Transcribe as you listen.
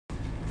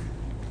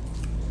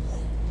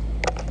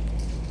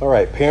All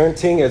right,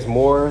 parenting is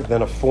more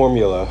than a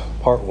formula,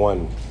 part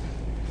one.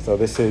 So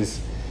this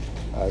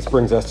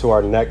brings us to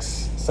our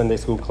next Sunday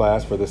school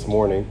class for this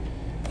morning.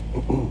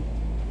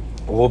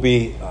 We'll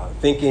be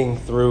thinking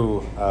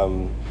through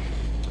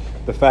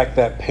the fact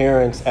that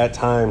parents at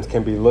times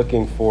can be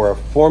looking for a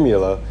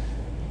formula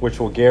which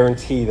will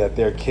guarantee that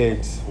their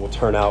kids will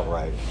turn out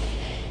right.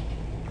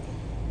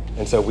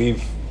 And so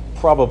we've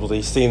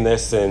probably seen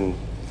this in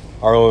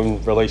our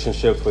own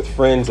relationships with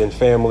friends and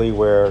family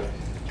where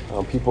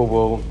people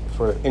will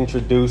sort of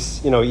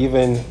introduce,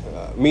 even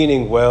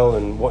meaning well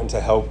and wanting to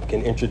help,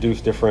 can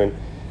introduce different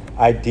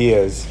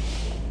ideas.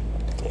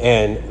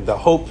 And the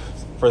hope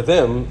for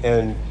them,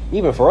 and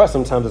even for us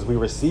sometimes as we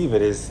receive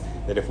it, is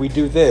that if we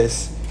do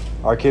this,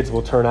 our kids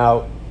will turn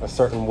out a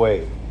certain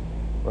way,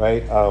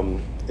 right?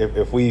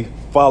 If we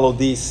follow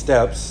these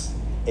steps,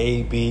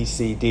 A, B,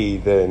 C, D,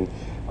 then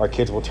our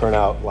kids will turn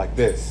out like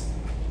this.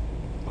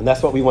 And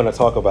that's what we want to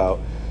talk about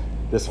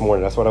this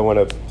morning. That's what I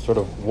want to sort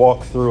of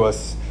walk through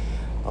us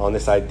on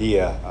this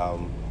idea,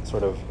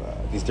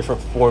 these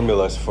different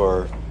formulas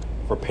for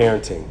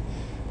parenting.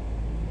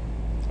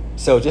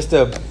 So just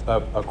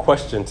a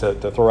question to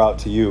throw out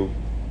to you.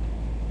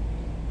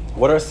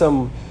 What are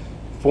some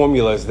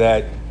formulas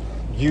that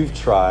you've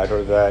tried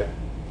or that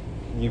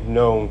you've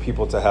known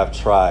people to have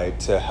tried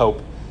to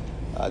help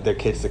their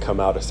kids to come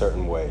out a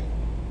certain way?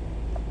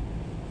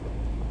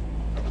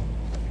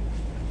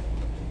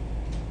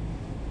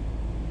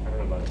 I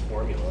don't know about a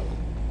formula,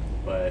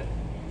 but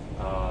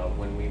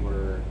when we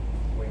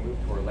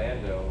moved to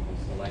Orlando, we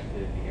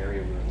selected the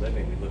area we were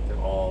living. We looked at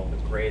all the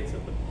grades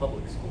of the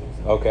public schools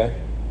in the area,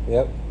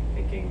 Yep.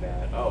 thinking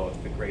that,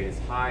 if the grade is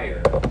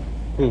higher, that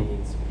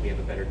means we have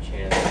a better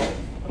chance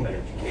of a better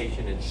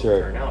education and it'll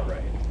turn out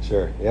right.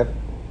 Sure. Yep.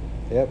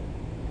 All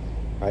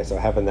right. So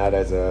having that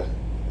as a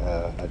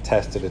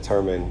test to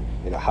determine,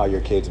 how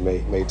your kids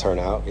may turn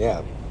out.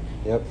 Yeah.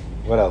 Yep.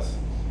 What else?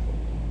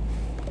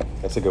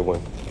 That's a good one.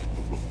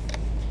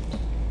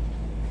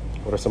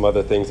 What are some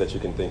other things that you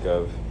can think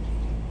of?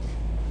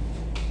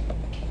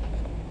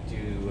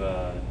 Do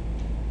the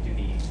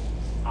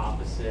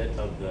opposite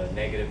of the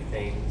negative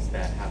things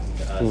that happen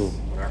to us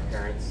when our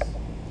parents.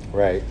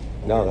 Right.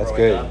 No, that's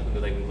growing good. Up, and we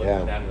look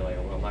at that and we're like,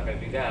 well, I'm not going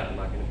to do that. I'm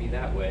not going to be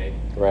that way.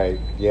 Right.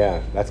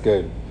 Yeah, that's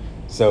good.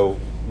 So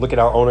look at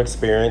our own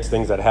experience,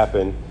 things that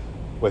happen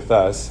with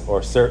us,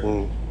 or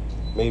certain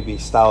maybe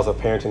styles of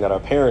parenting that our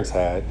parents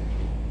had,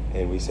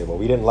 and we say, well,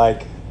 we didn't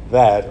like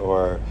that,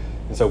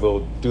 and so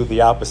we'll do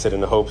the opposite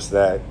in the hopes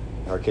that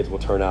our kids will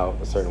turn out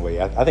a certain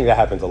way. I think that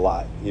happens a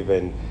lot,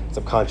 even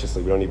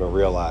subconsciously. We don't even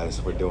realize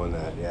we're doing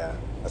that. Yeah,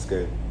 that's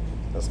good.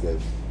 That's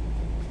good.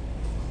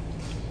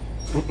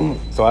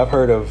 So I've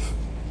heard of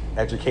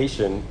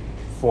education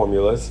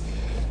formulas.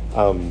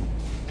 I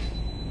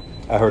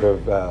heard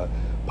of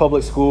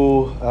public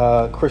school,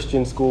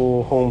 Christian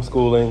school,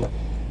 homeschooling,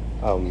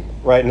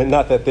 right? And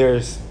not that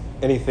there's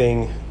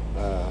anything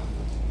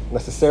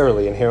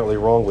necessarily inherently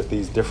wrong with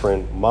these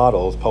different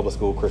models, public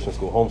school, Christian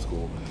school,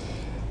 homeschool.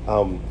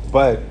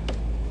 But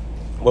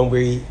when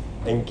we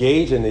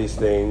engage in these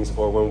things,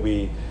 or when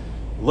we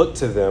look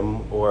to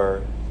them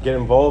or get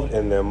involved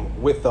in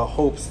them with the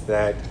hopes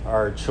that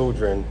our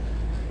children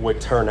would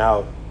turn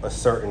out a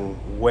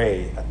certain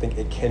way, I think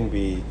it can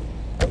be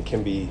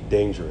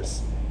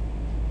dangerous.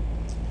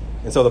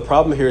 And so the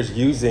problem here is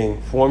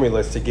using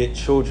formulas to get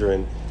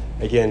children,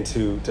 again,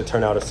 to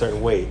turn out a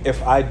certain way.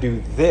 If I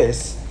do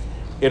this,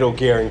 it'll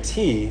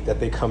guarantee that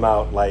they come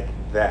out like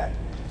that,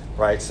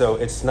 right? So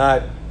it's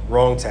not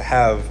wrong to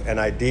have an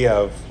idea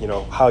of,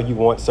 how you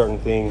want certain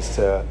things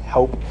to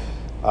help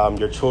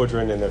your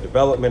children in their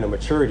development and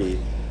maturity.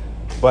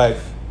 But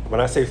when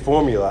I say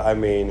formula, I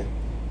mean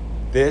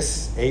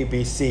this A,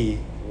 B, C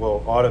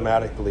will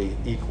automatically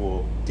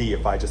equal D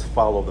if I just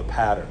follow the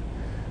pattern,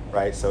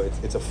 right? So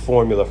it's a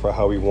formula for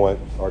how we want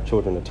our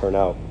children to turn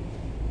out.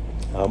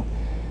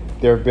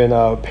 There have been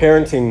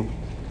parenting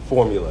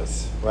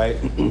formulas, right?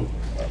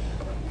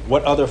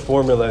 What other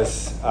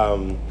formulas,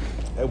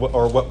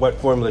 or what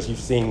formulas you've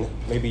seen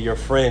maybe your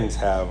friends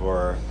have,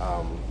 or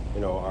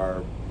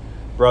our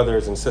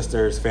brothers and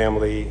sisters,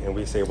 family, and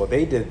we say, well,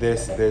 they did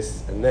this,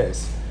 this, and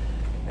this,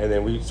 and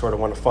then we sort of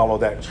want to follow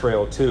that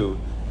trail too.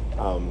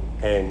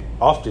 And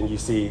often you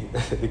see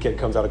the kid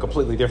comes out a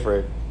completely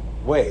different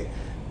way,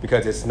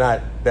 because it's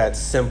not that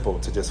simple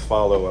to just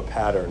follow a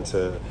pattern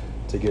to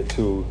get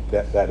to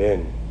that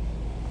end.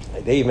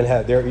 They even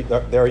have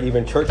there are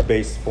even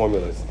church-based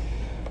formulas,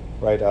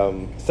 right?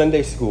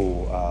 Sunday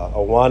school,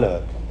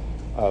 Awana,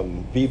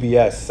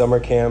 VBS, summer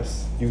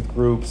camps, youth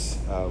groups,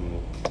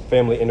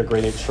 family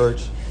integrated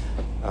church.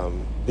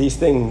 These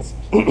things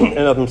in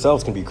and of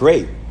themselves can be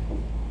great,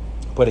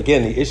 but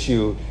again, the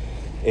issue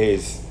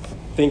is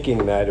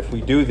thinking that if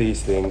we do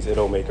these things,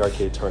 it'll make our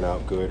kid turn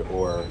out good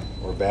or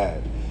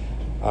bad.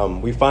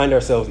 We find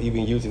ourselves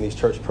even using these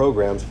church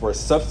programs for a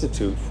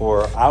substitute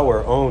for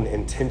our own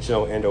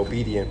intentional and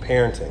obedient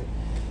parenting.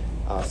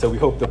 So we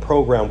hope the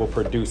program will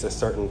produce a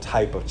certain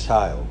type of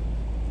child,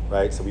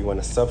 right? So we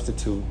want to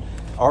substitute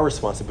our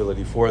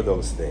responsibility for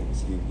those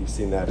things. You've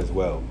seen that as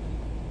well.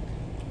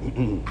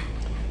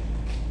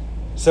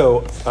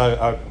 So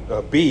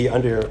B,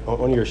 on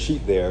your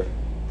sheet there,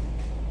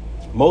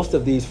 most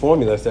of these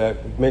formulas that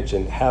I've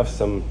mentioned have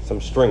some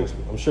strengths.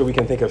 I'm sure we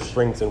can think of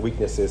strengths and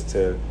weaknesses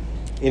to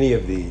any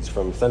of these,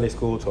 from Sunday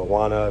school to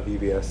Awana,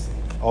 VBS,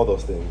 all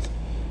those things.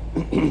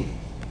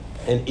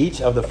 And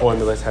each of the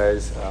formulas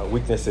has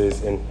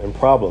weaknesses and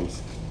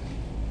problems.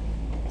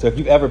 So if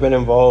you've ever been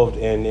involved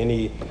in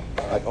any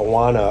like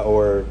Awana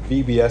or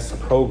VBS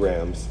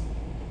programs,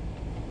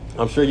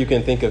 I'm sure you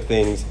can think of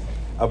things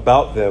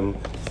about them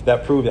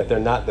that prove that they're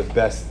not the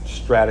best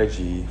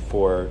strategy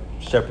for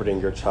shepherding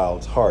your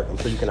child's heart. I'm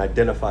sure you can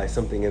identify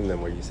something in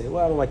them where you say,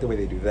 well, I don't like the way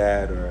they do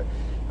that, or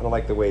I don't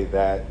like the way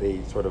that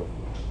they sort of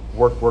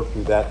work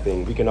through that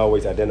thing. We can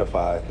always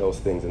identify those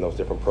things in those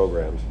different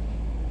programs.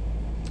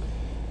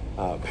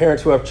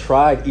 Parents who have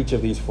tried each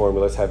of these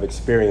formulas have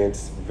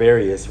experienced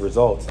various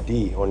results.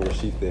 D on your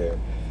sheet there.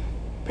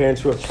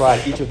 Parents who have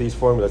tried each of these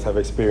formulas have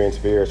experienced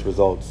various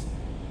results.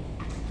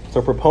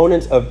 So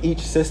proponents of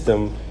each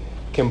system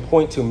can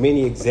point to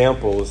many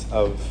examples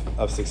of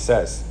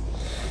success.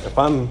 If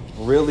I'm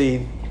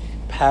really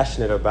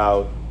passionate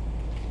about,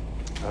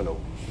 I don't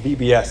know,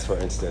 VBS, for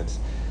instance,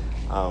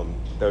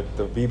 the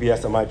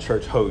VBS that my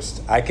church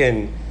hosts, I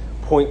can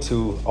point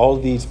to all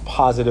these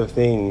positive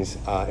things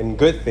and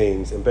good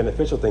things and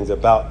beneficial things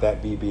about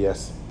that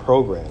VBS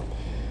program.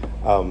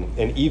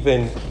 And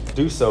even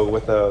do so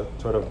with a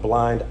sort of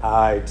blind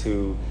eye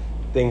to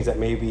things that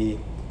maybe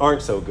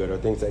aren't so good or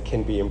things that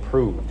can be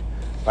improved,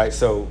 right?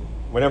 So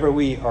whenever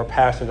we are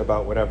passionate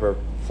about whatever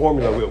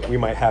formula we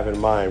might have in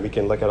mind, we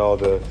can look at all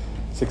the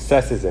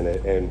successes in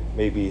it and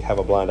maybe have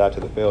a blind eye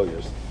to the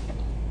failures.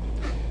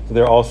 So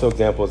there are also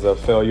examples of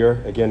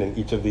failure, again, in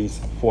each of these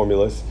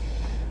formulas.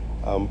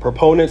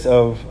 Proponents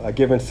of a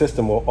given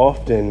system will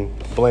often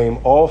blame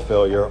all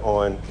failure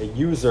on a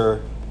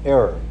user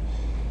error.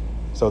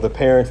 So the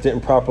parents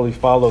didn't properly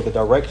follow the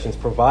directions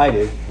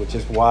provided, which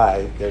is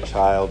why their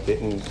child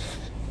didn't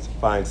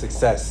find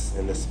success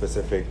in this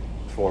specific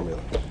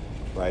formula,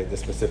 right?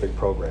 This specific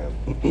program.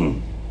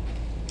 And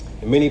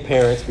many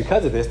parents,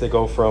 because of this, they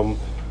go from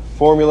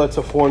formula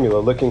to formula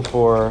looking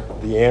for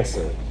the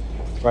answer,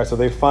 right? So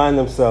they find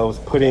themselves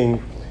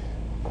putting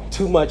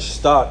too much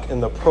stock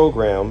in the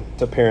program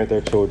to parent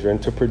their children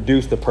to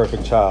produce the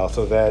perfect child,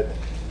 so that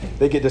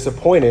they get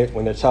disappointed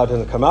when their child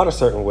doesn't come out a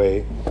certain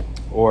way,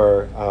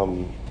 or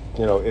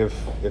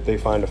if they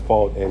find a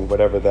fault in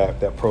whatever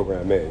that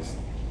program is.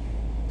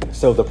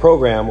 So the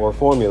program or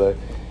formula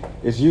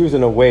is used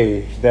in a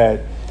way that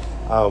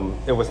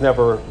it was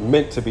never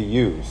meant to be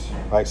used,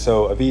 right?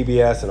 So a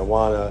VBS and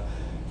Awana,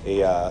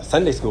 a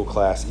Sunday school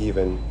class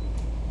even,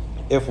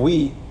 if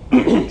we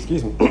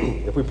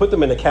if we put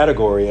them in a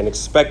category and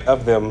expect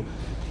of them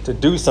to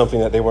do something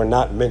that they were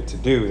not meant to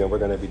do, then we're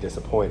going to be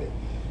disappointed.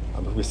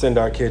 If we send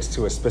our kids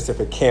to a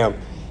specific camp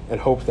and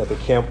hope that the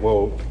camp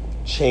will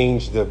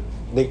change the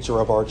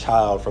nature of our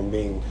child from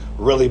being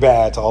really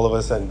bad to all of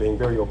a sudden being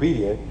very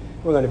obedient,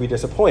 we're going to be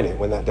disappointed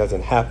when that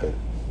doesn't happen.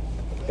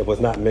 It was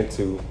not meant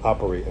to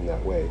operate in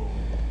that way.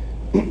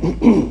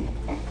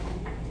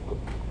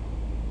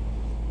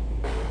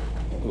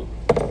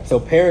 So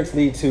parents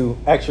need to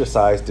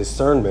exercise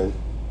discernment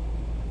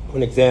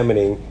when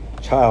examining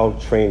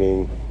child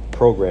training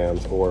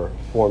programs or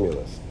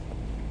formulas.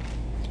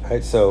 All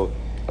right, so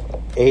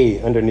A,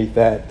 underneath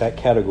that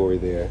category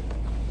there,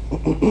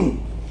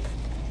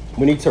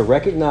 we need to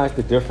recognize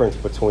the difference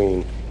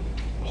between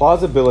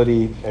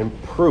plausibility and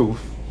proof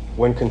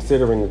when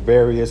considering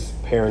various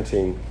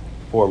parenting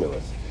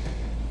formulas.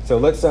 So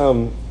let's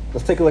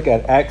take a look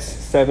at Acts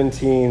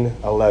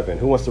 17:11.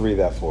 Who wants to read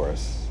that for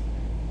us?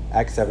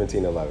 Acts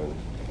 17:11.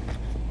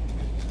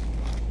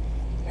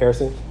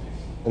 Harrison?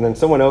 And then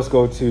someone else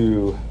go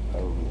to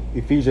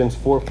Ephesians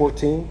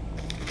 4:14.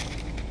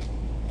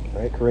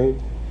 All right, Kareem?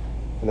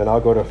 And then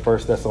I'll go to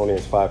 1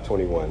 Thessalonians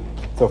 5:21.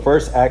 So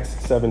first, Acts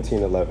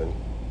 17:11.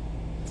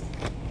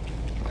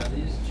 Now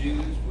these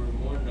Jews were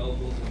more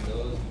noble than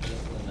those of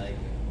Thessalonica.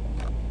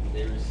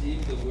 They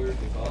received the word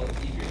with all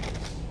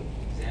eagerness,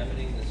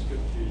 examining the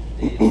scriptures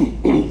daily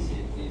to see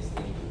if these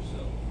things were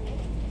so.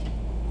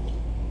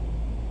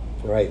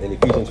 All right, then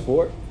Ephesians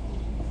 4. 4:14.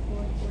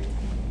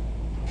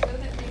 So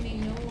that they may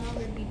no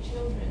longer be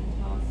children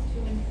tossed to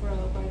and fro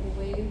by the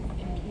waves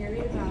and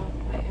carried about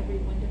by every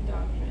wind of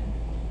doctrine,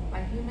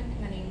 by human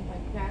cunning, by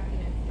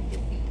craftiness and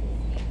deceitful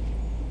schemes.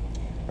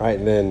 All right,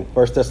 and then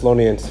 1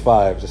 Thessalonians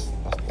 5, just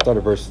I'll start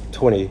at verse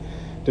 20.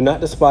 Do not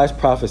despise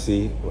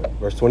prophecy,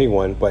 verse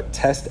 21, but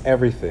test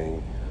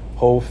everything.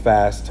 Hold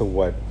fast to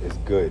what is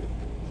good.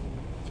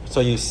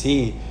 So you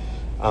see,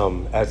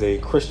 as a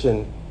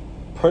Christian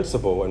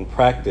principle and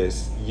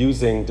practice,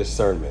 using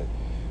discernment,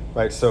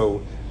 right?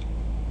 So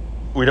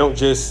we don't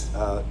just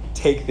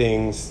take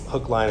things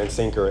hook, line, and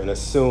sinker and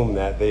assume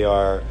that they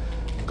are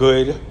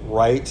good,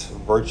 right,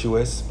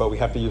 virtuous, but we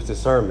have to use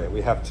discernment.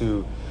 We have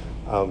to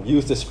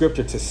use the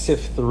scripture to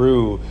sift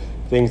through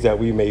things that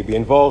we may be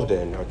involved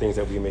in or things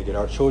that we may get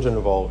our children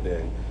involved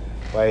in,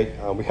 right?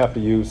 We have to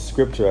use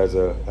scripture as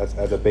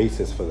a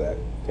basis for that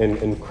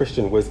in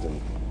Christian wisdom.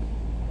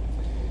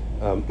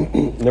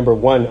 Number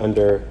one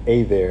under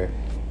A there,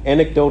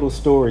 anecdotal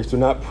stories do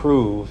not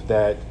prove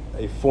that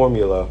a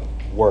formula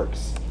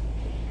works.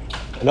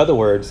 In other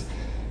words,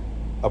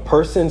 a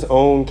person's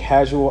own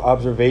casual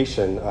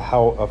observation of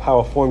how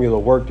a formula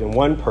worked in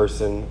one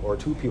person or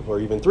two people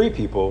or even three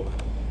people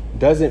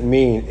doesn't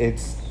mean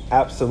it's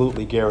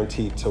absolutely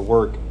guaranteed to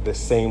work the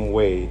same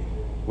way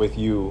with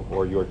you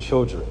or your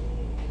children.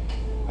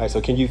 All right, so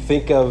can you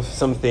think of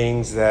some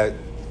things that,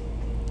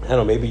 I don't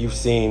know, maybe you've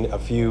seen a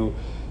few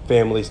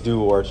families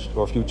do or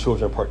a few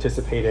children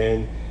participate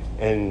in,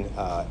 and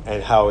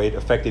how it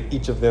affected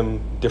each of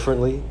them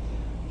differently?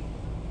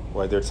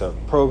 Whether it's a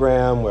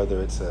program,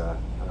 whether it's a,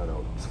 I don't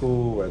know,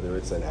 school, whether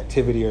it's an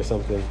activity or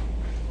something.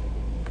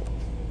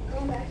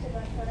 Going back to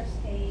the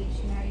first page,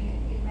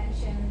 you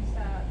mentioned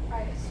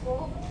private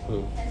school.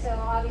 And so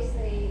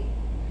obviously,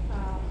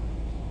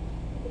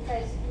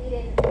 because we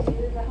didn't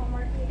do the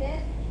homework we did,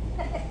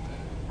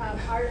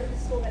 part of the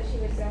school that she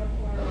was zoned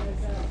for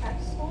was a prep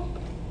school.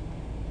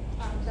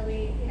 So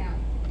we,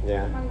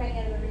 among many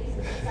other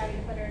reasons, decided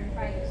to put her in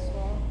private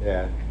school.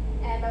 Yeah.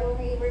 But when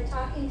we were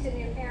talking to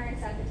new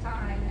parents at the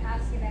time and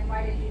asking them,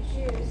 why did you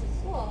choose the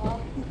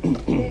school,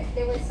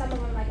 there was some of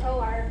them like, oh,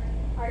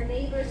 our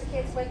neighbors'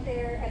 kids went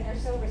there and they're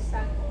so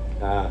respectful.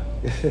 Yeah.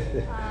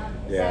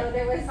 So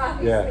there was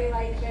obviously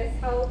like this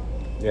hope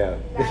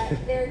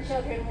that their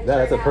children would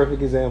That's a turn out,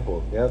 perfect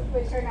example. Yep.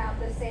 would turn out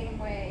the same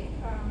way.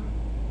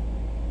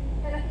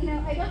 But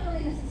I don't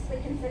really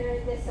necessarily consider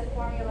this a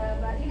formula,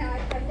 but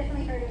I've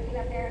definitely heard of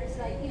parents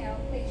like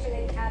make sure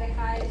they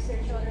catechize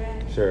their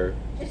children. Sure.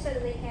 Just so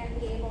that they can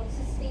be able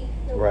to speak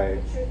the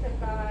truth of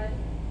God.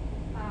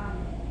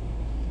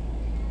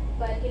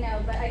 But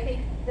I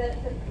think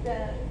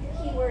the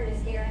key word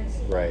is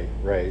guarantee.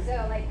 Right. So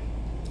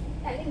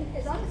I think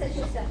as long as it's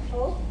just a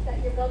hope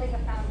that you're building a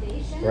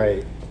foundation.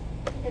 Right.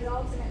 Because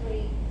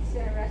ultimately it's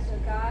going to rest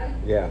with God.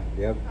 Yeah.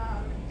 Yep.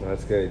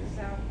 That's good.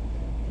 So.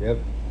 Yep.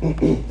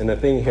 And the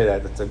thing here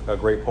that's a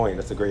great point.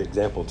 That's a great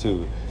example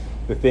too.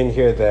 The thing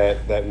here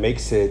that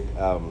makes it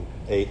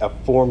a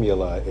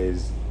formula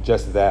is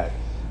just that.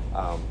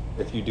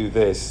 If you do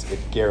this, it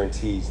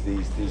guarantees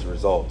these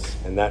results,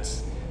 and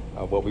that's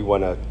what we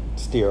want to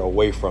steer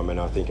away from in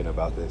our thinking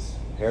about this.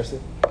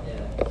 Harrison? Yeah,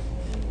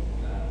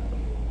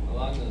 and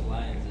along those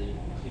lines,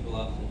 people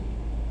often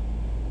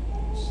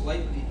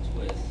slightly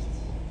twist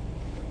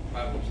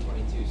Proverbs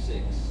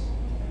 22:6.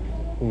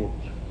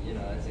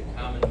 It's a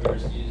common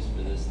verse used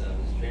for this stuff.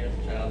 Is train up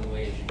a child in the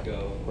way he should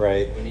go.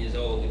 Right. When he is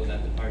old, he will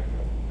not depart from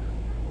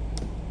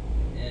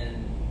it.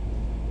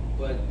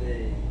 But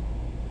they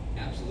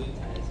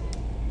absolutize it,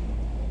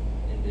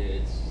 and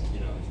it's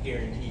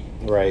guaranteed.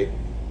 Right.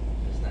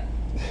 It's not.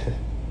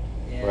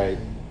 And Right.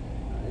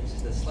 It's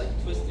just a slight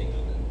twisting of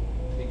it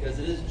because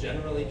it is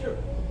generally true.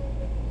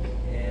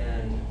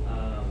 And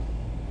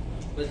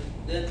but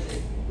then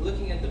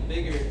looking at the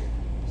bigger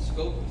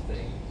scope of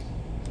things,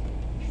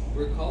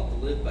 we're called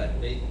to live by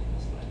faith in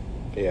this life.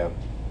 Yeah.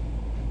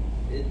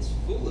 It's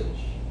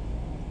foolish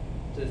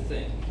to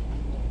think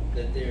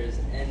that there is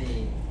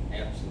any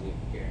absolute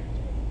guarantee.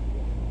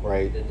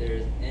 Right. That there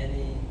is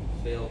any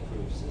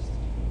fail-proof system.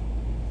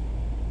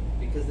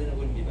 Because then it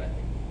wouldn't be by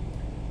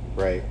faith.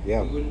 Right.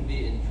 Yeah. We wouldn't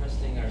be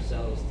entrusting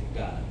ourselves to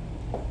God.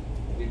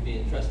 We'd be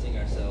entrusting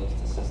ourselves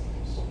to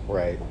systems.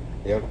 Right.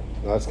 Yep.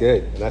 No, that's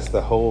good. And that's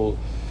the whole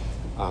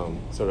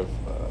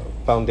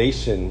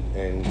foundation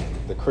in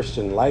the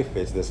Christian life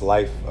is this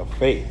life of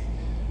faith,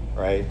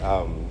 right?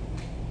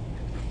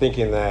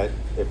 Thinking that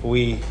if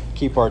we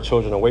keep our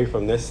children away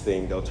from this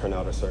thing, they'll turn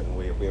out a certain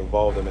way. If we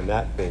involve them in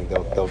that thing,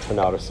 they'll turn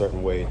out a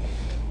certain way.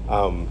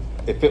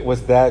 If it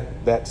was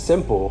that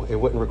simple, it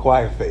wouldn't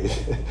require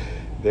faith.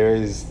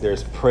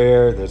 There's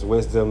prayer, there's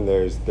wisdom,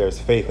 there's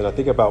faith. And I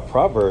think about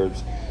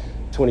Proverbs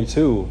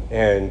 22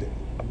 and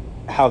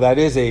how that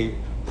is a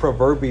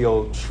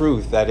proverbial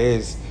truth that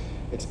is,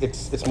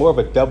 it's more of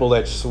a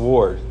double-edged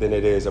sword than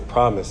it is a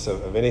promise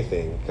of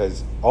anything,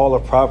 because all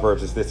of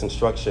Proverbs is this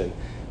instruction.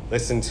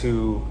 Listen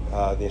to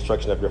the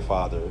instruction of your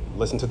father.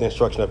 Listen to the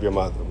instruction of your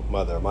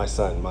mother. My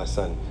son.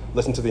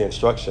 Listen to the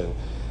instruction.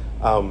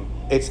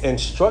 It's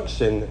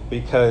instruction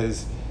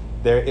because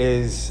there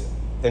is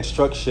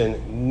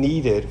instruction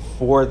needed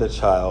for the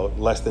child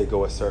lest they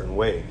go a certain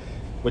way,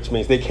 which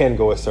means they can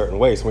go a certain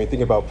way. So when you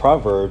think about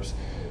Proverbs,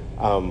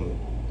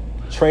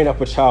 train up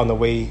a child in the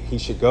way he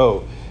should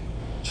go.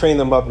 Train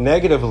them up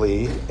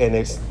negatively, and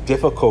it's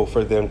difficult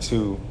for them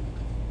to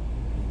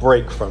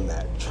break from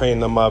that. Train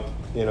them up,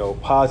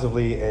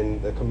 positively in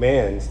the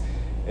commands,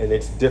 and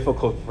it's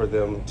difficult for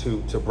them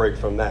to break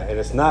from that. And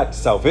it's not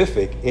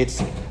salvific;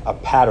 it's a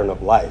pattern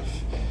of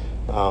life.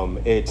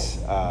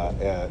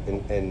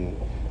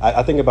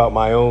 I think about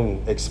my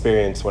own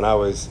experience when I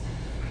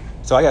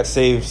got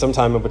saved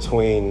sometime in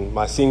between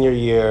my senior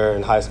year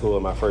in high school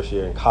and my first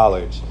year in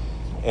college,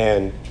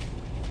 and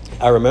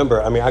I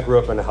remember, I grew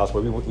up in a house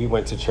where we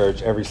went to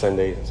church every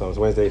Sunday, sometimes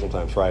Wednesday,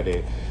 sometimes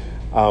Friday.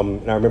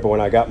 And I remember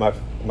when I got my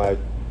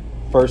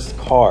first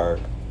car,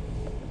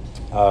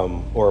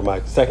 or my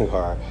second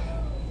car,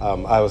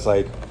 I was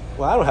like,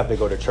 well, I don't have to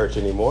go to church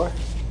anymore.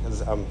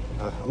 'cause I'm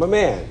a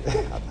man.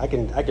 I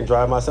can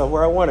drive myself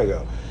where I want to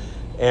go.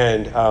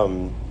 And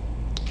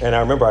I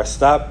remember I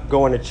stopped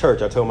going to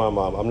church. I told my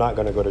mom, I'm not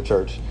going to go to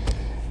church.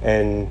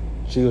 And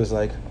she was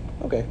like,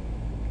 okay.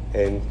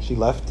 And she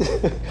left.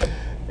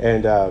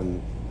 And I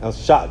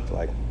was shocked.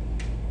 Like,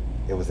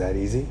 it was that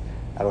easy?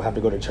 I don't have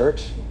to go to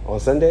church on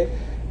Sunday?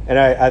 And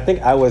I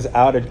think I was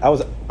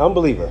an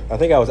unbeliever. I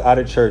think I was out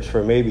of church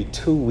for maybe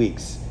 2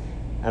 weeks.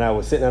 And I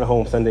was sitting at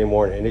home Sunday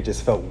morning, and it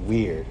just felt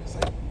weird. It's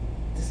like,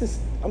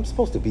 I'm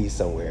supposed to be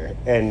somewhere.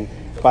 And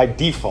by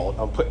default,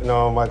 I'm putting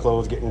on my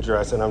clothes, getting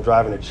dressed, and I'm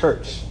driving to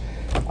church.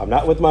 I'm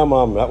not with my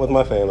mom, I'm not with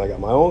my family. I got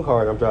my own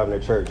car, and I'm driving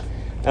to church.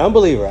 An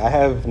unbeliever. I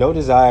have no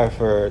desire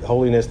for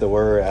holiness, the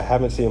word. I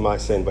haven't seen my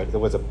sin, but it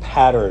was a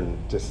pattern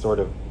just sort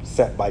of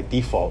set by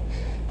default,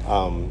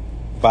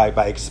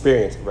 by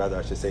experience, rather,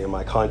 I should say, in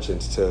my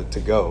conscience to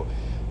go.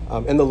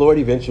 And the Lord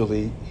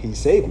eventually, he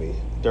saved me.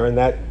 During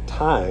that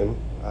time,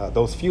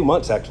 those few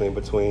months actually in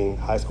between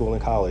high school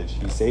and college,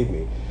 he saved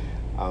me.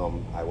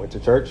 I went to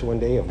church one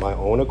day of my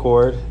own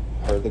accord,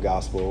 heard the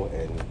gospel,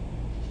 and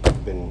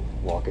I've been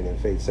walking in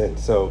faith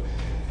since. So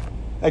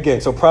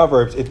again, so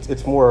Proverbs,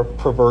 it's more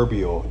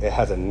proverbial. It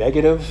has a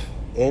negative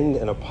end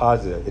and a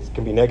positive. It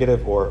can be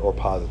negative or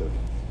positive.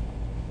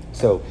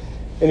 So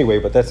anyway,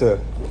 but that's a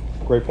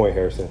great point,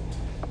 Harrison.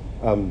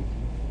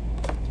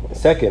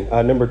 Second,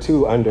 number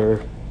 2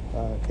 under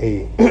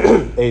A,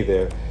 A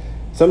there.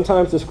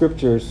 Sometimes the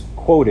scriptures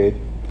quoted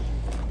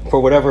for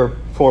whatever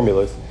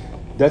formulas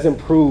doesn't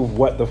prove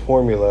what the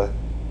formula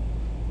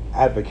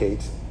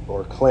advocates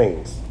or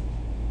claims.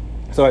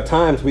 So at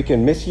times we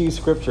can misuse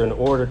scripture in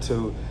order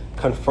to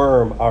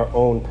confirm our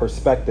own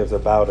perspectives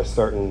about a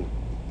certain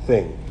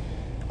thing.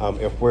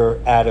 If we're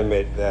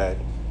adamant that,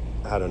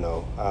 I don't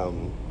know,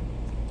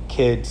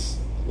 kids,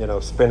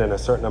 spending a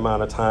certain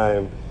amount of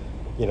time,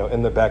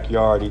 in the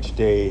backyard each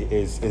day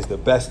is the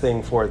best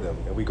thing for them.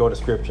 And we go to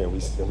scripture and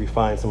we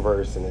find some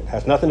verse, and it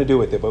has nothing to do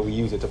with it, but we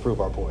use it to prove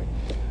our point.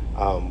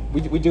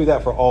 We do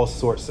that for all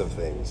sorts of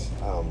things.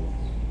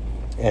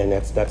 And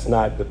that's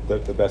not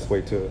the best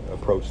way to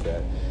approach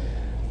that.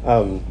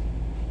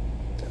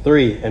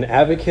 3, an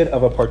advocate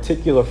of a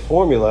particular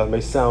formula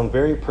may sound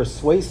very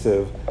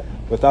persuasive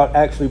without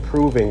actually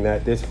proving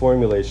that this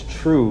formula is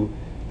true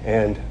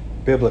and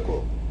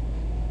biblical.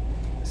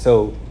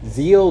 So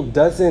zeal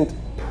doesn't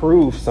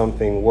prove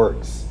something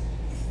works.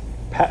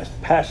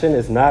 Passion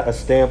is not a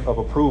stamp of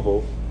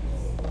approval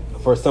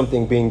for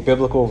something being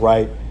biblical,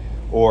 right,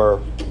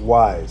 or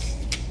wise.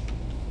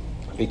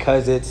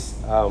 Because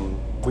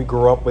we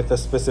grew up with a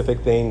specific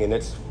thing and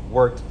it's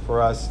worked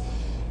for us,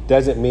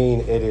 doesn't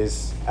mean it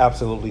is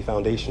absolutely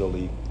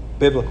foundationally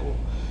biblical.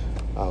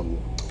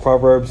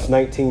 Proverbs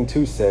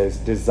 19:2 says,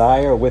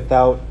 desire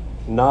without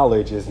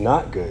knowledge is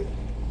not good,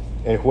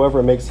 and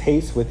whoever makes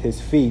haste with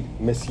his feet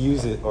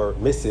misuses or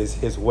misses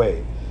his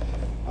way.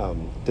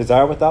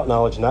 Desire without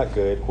knowledge, not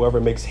good. Whoever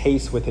makes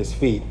haste with his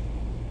feet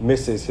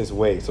misses his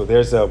way. So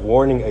there's a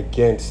warning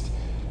against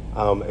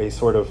a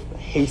sort of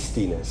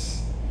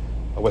hastiness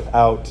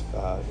without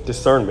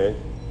discernment,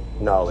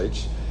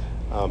 knowledge,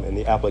 and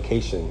the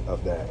application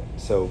of that.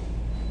 So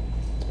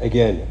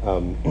again,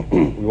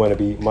 we want to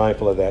be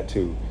mindful of that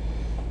too.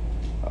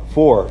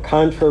 4,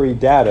 contrary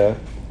data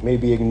may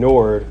be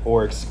ignored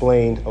or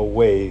explained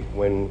away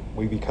when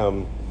we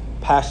become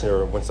passionate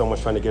or when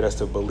someone's trying to get us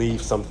to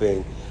believe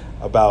something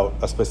about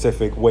a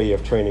specific way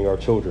of training our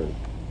children.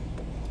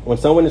 When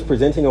someone is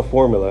presenting a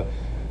formula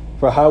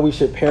for how we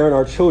should parent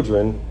our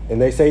children,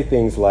 and they say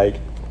things like,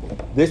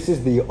 this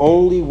is the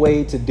only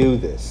way to do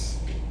this,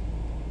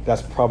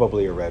 that's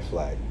probably a red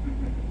flag.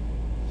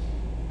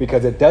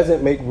 Because it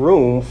doesn't make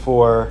room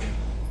for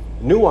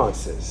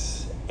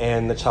nuances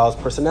and the child's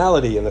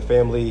personality and the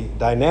family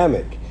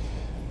dynamic,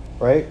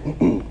 right?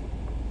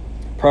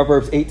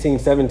 Proverbs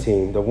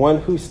 18:17, the one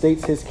who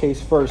states his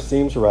case first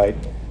seems right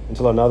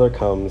until another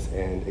comes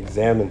and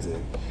examines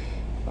it.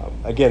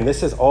 Again,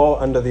 this is all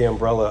under the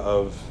umbrella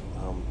of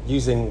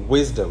using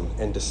wisdom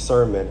and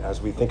discernment as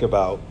we think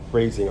about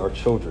raising our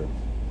children.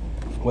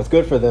 What's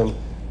good for them,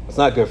 what's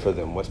not good for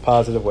them, what's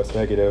positive, what's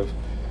negative.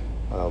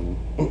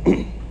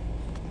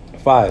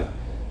 5,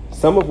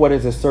 some of what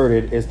is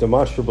asserted is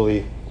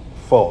demonstrably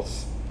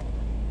false.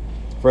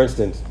 For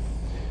instance,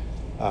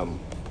 I'm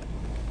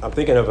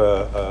thinking of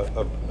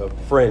a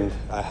friend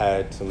I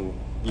had some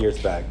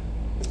years back,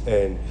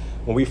 and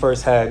when we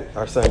first had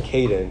our son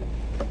Caden,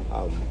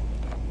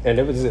 and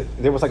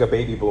there was like a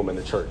baby boom in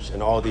the church,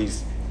 and all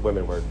these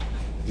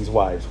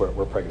wives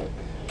were pregnant,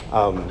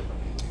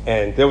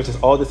 and there was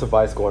just all this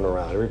advice going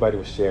around. Everybody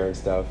was sharing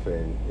stuff,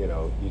 and you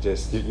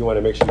want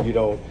to make sure you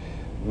don't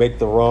make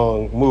the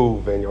wrong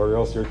move, or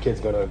else your kid's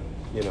gonna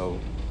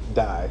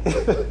die.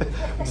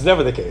 It's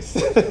never the case.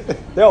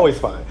 They're always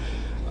fine.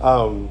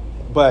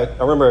 But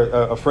I remember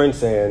a friend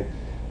saying,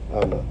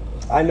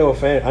 I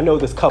know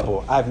this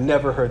couple, I've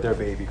never heard their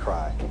baby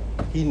cry.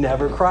 He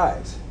never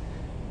cries.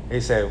 He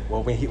said,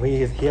 well, when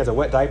he has a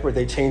wet diaper,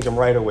 they change him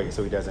right away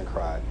so he doesn't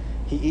cry.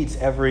 He eats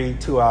every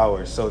 2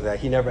 hours so that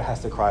he never has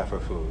to cry for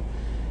food.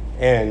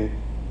 And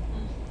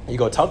you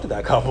go talk to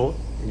that couple,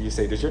 And you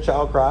say, does your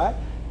child cry?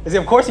 I say,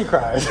 of course he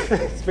cries.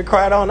 He's been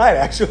crying all night,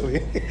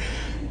 actually.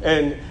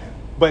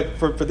 But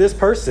for this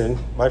person,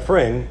 my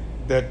friend,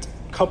 that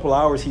couple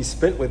hours he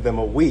spent with them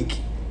a week,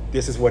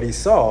 this is what he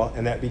saw,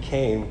 and that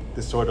became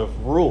the sort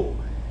of rule.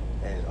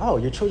 And, oh,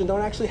 your children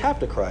don't actually have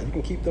to cry. You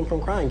can keep them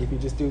from crying if you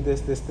just do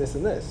this, this, this,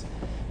 and this.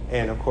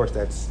 And, of course,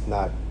 that's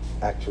not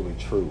actually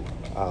true.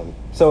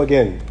 So,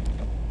 again,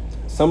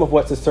 some of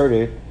what's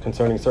asserted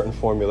concerning certain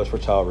formulas for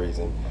child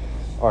raising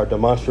are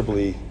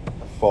demonstrably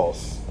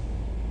false.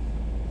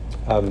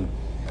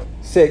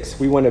 6,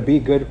 we want to be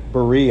good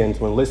Bereans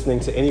when listening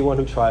to anyone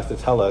who tries to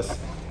tell us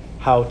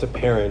how to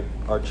parent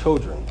our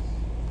children.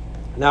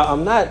 Now,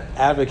 I'm not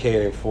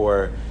advocating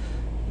for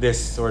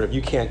this sort of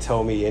you can't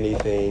tell me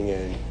anything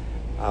and,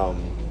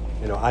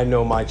 I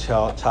know my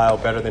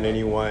child better than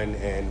anyone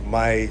and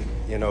my,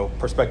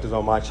 perspectives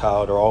on my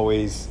child are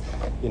always,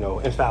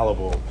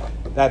 infallible.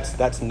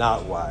 That's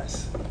not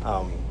wise.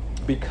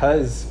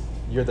 Because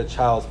you're the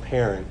child's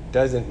parent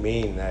doesn't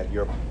mean that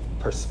your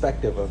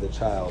perspective of the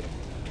child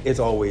is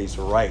always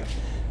right.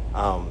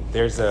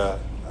 There's a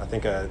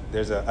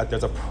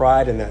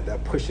pride in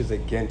that pushes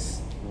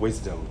against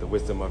wisdom, the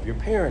wisdom of your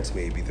parents,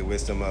 maybe the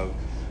wisdom of,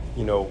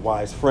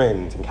 wise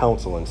friends and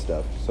counsel and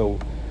stuff. So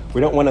we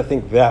don't want to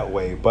think that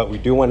way, but we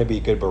do want to be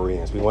good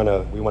Bereans. We want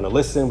to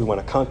listen, we want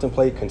to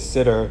contemplate,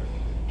 consider,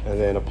 and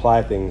then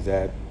apply things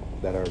that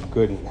are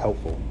good and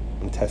helpful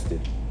and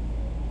tested.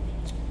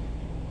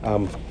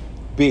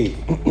 B.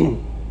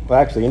 Well,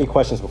 actually, any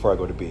questions before I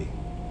go to B?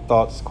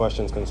 Thoughts,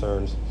 questions,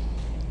 concerns?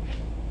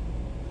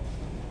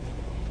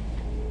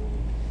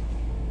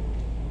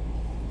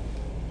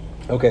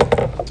 Okay,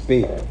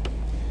 B.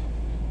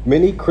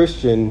 Many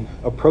Christian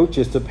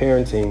approaches to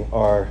parenting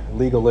are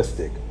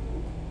legalistic.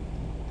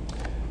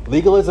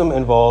 Legalism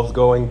involves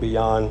going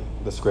beyond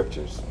the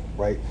scriptures,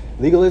 right?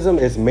 Legalism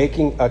is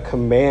making a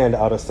command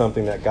out of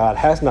something that God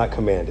has not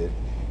commanded.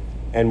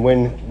 And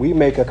when we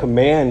make a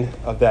command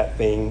of that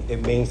thing,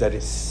 it means that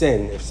it's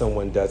sin if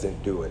someone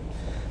doesn't do it.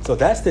 So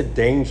that's the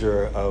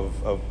danger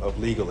of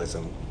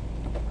legalism.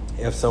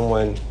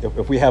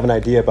 If we have an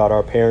idea about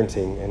our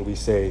parenting and we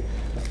say,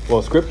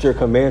 well, scripture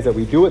commands that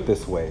we do it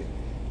this way,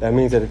 that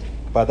means that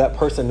by that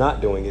person not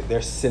doing it,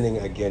 they're sinning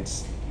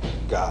against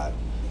God.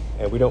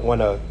 And we don't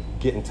want to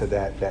get into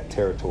that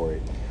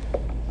territory.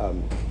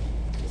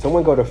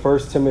 Someone go to 1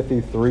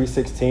 Timothy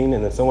 3:16,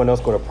 and then someone else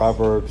go to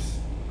Proverbs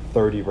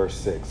 30, verse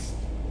 6.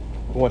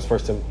 Who wants 2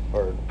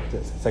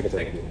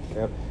 Timothy?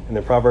 Yep. And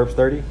then Proverbs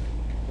 30.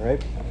 All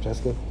right,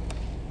 Jessica?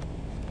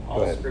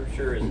 All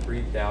scripture is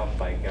breathed out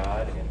by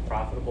God and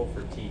profitable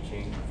for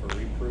teaching, for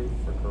reproof,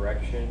 for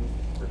correction,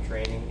 for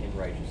training in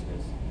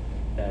righteousness,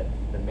 that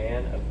the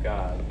man of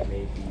God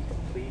may be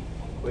complete,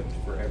 equipped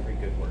for every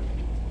good work.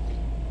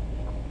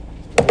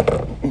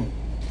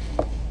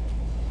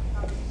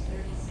 Proverbs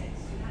 36.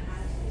 Do not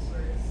add to these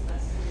words,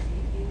 lest they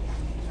rebuke you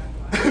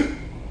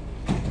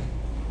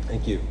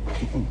and you Thank you.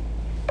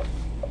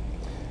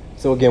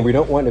 So again, we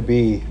don't want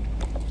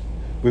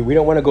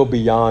to go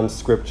beyond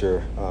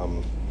scripture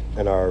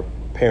and our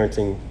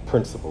parenting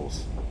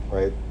principles,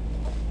 right?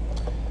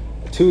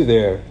 2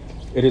 there,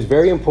 it is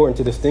very important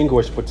to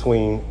distinguish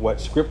between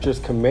what scriptures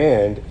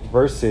command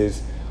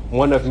versus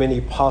one of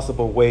many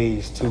possible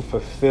ways to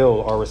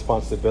fulfill our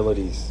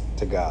responsibilities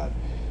to God.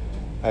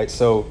 All right,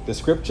 so the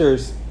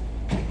scriptures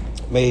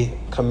may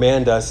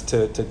command us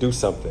to do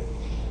something.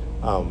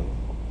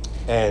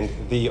 And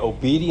the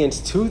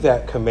obedience to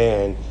that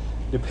command,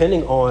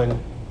 depending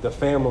on the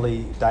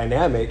family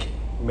dynamic,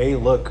 may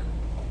look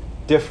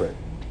different,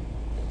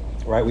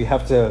 right? We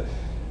have to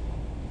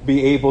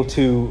be able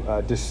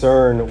to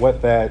discern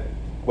what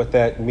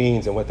that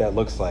means and what that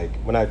looks like.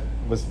 When I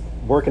was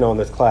working on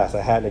this class,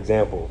 I had an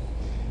example,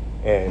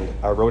 and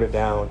I wrote it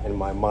down in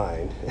my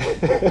mind,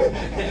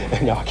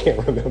 and now I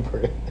can't remember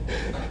it.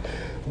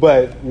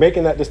 But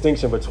making that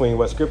distinction between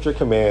what Scripture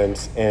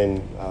commands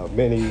and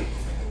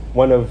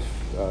one of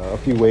a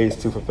few ways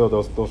to fulfill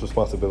those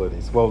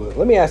responsibilities. Well,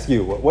 let me ask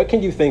you, what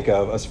can you think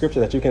of, a scripture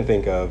that you can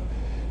think of,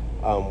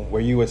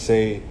 where you would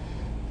say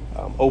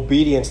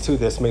obedience to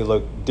this may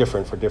look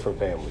different for different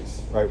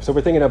families, right? So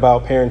we're thinking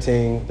about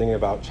parenting, thinking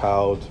about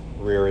child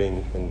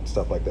rearing and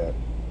stuff like that.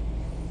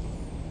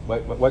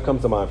 What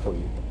comes to mind for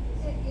you?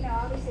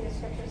 Obviously the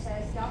scripture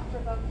says, don't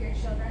provoke your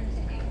children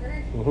to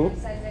anger. Mm-hmm. It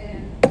says it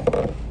in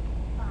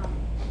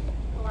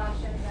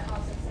Colossians, it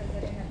also says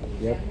it in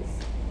Ephesians. Yep.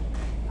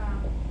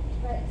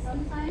 But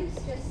sometimes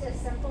just a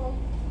simple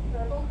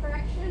verbal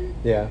correction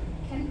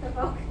can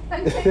provoke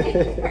them to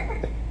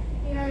anger.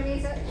 You know what I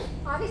mean? So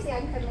obviously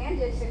I'm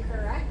commanded to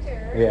correct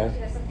her if she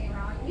does something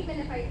wrong. Even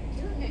if I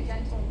do it in a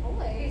gentle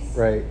voice,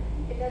 right?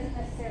 It doesn't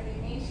necessarily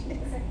mean she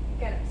doesn't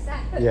get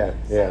upset.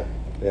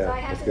 So I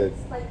have to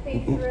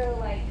think through,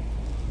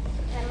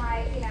 am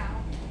I,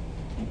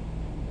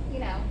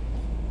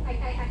 I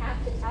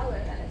have to tell her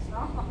that it's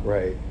wrong.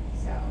 Right.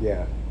 So.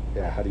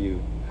 How do you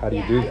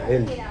do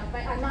that?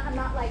 But I'm not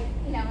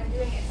I'm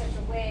doing it in such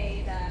a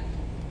way that.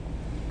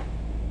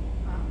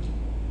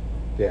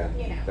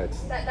 That's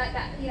that I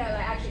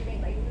actually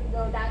think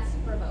no, that's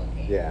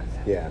provoking. Yeah,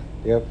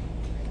 yep.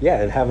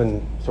 Yeah, and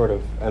having sort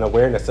of an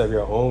awareness of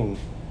your own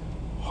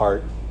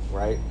heart,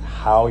 right?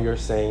 How you're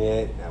saying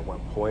it, at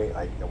what point,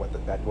 like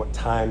at what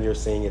time you're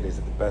saying it. Is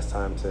it the best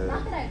time to?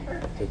 Not that I'm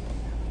perfect.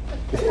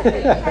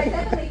 I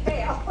definitely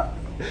fail.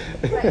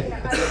 But,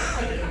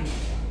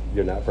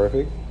 You're not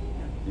perfect?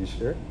 You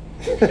sure?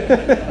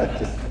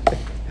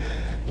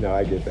 No,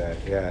 I get that.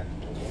 Yeah.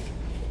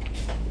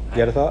 You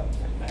had a thought?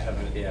 I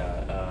haven't.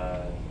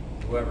 Yeah.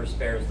 Whoever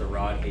spares the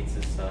rod hates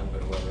his son,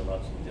 but whoever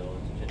loves him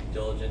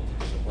diligent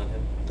to discipline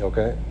him.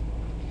 Okay.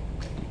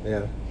 Yeah.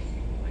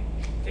 Like,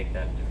 take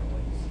that in different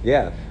ways.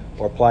 Yeah,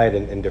 or apply it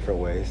in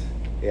different ways.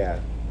 Yeah.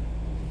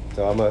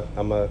 So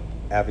I'm a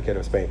advocate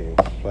of spanking,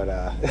 but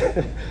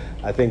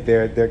I think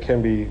there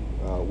can be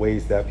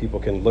ways that people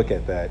can look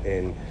at that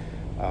and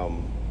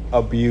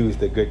abuse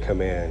the good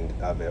command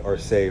of it, or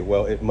say,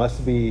 well, it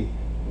must be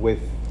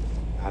with,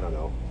 I don't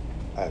know,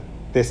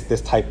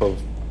 this type of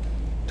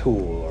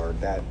tool or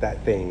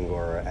that thing,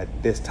 or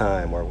at this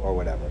time, or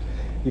whatever.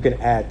 You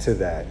can add to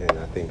that and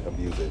I think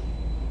abuse it.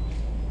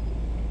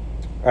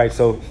 All right,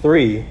 so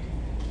 3,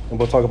 and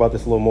we'll talk about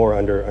this a little more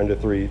under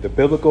 3. The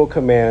biblical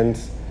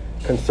commands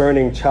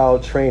concerning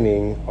child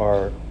training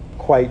are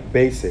quite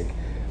basic,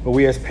 but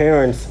we as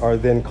parents are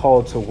then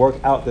called to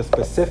work out the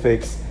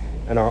specifics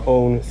in our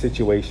own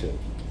situation.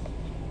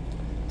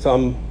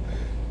 So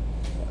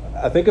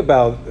I think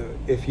about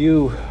if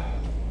you,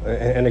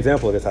 an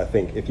example of this, I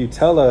think, if you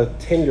tell a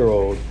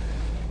 10-year-old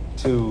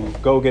to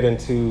go get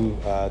into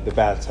the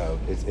bathtub,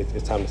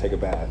 it's time to take a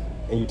bath,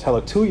 and you tell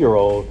a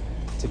 2-year-old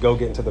to go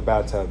get into the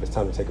bathtub, it's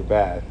time to take a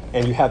bath,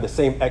 and you have the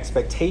same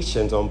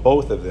expectations on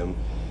both of them,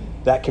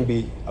 that can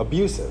be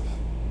abusive,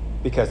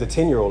 because the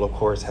 10-year-old, of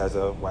course, has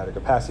a wider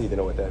capacity. They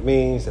know what that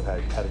means. They've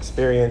had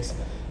experience.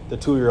 The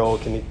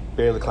 2-year-old can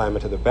barely climb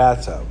into the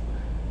bathtub,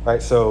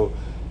 right? So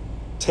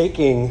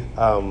taking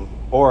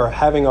or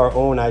having our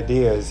own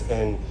ideas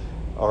and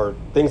or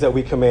things that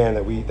we command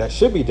that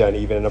should be done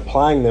even, and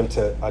applying them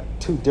to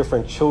 2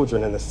 different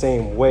children in the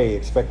same way,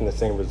 expecting the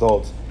same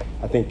results,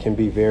 I think can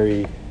be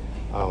very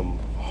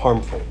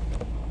harmful,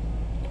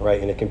 right?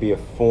 And it can be a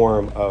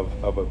form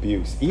of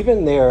abuse.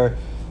 Even their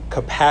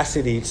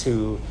capacity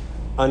to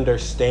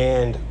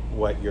understand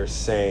what you're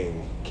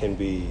saying can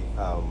be,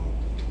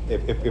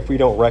 if we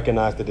don't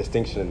recognize the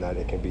distinction in that,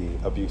 it can be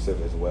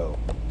abusive as well.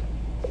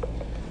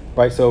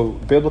 Right, so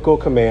biblical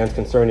commands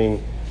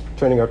concerning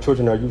training our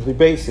children are usually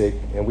basic,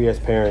 and we as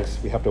parents,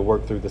 we have to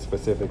work through the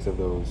specifics of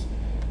those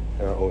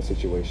in our own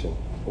situation.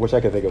 I wish I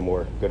could think of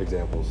more good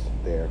examples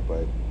there,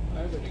 but.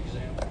 I have an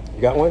example.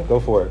 You got one? Go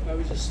for it. I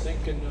was just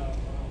thinking,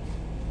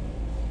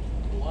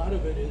 a lot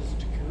of it is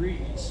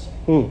degrees.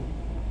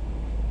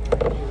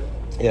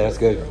 Yeah, that's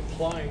good. You're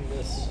applying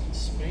this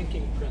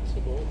spanking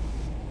principle,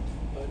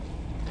 but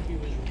he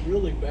was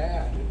really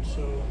bad, and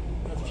so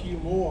a few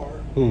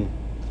more, and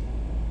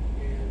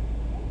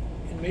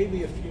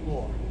maybe a few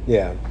more.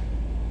 Yeah.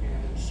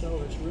 And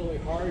so it's really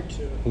hard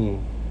to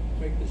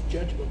make this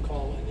judgment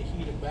call in the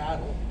heat of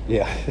battle.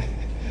 Yeah.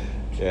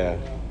 Yeah.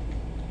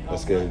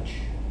 That's good. Much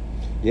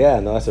Yeah,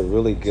 no, that's a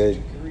really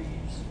good. degrees.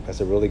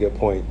 That's a really good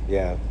point.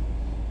 Yeah,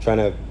 trying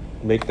to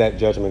make that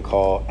judgment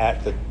call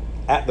at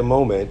the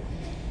moment,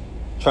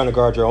 trying to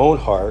guard your own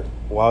heart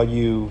while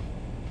you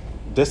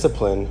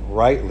discipline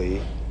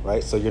rightly,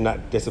 right? So you're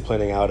not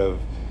disciplining out of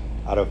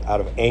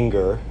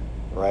anger,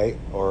 right,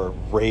 or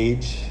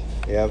rage.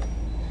 Yep.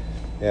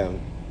 Yeah.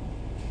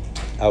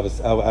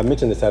 I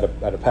mentioned this at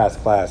a past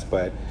class,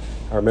 but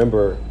I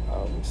remember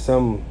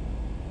some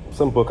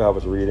book I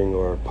was reading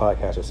or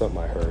podcast or something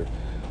I heard,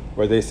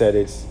 where they said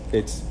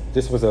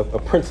this was a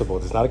principle.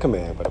 It's not a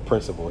command, but a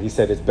principle. He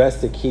said it's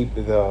best to keep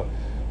the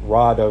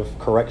rod of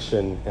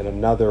correction in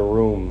another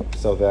room,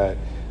 so that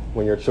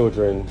when your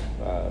children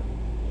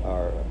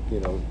are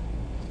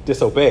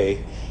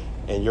disobey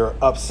and you're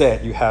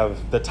upset, you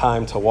have the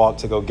time to walk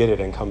to go get it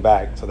and come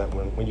back, so that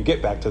when you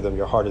get back to them,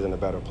 your heart is in a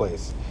better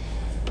place.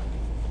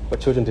 But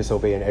children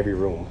disobey in every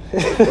room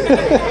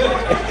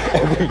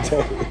every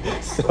day.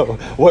 So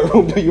what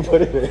room do you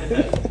put it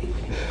in?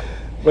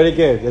 But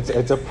again,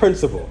 it's a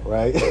principle,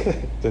 right?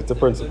 It's a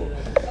principle.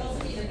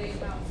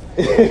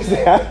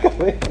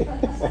 Exactly.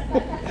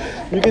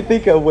 You can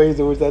think of ways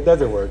in which that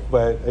doesn't work,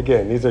 but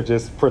again, these are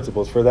just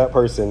principles for that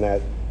person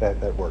that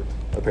worked,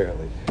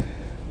 apparently.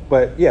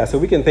 But yeah, so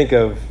we can think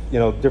of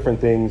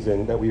different things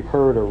and that we've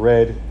heard or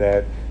read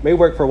that may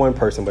work for one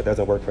person but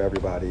doesn't work for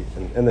everybody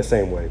in the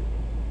same way.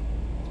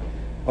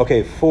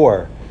 Okay,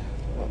 4.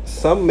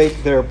 Some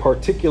make their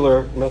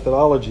particular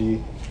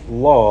methodology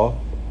law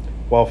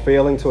while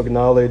failing to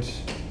acknowledge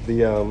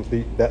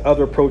that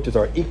other approaches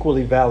are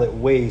equally valid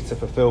ways to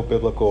fulfill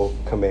biblical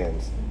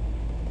commands.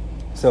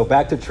 So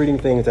back to treating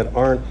things that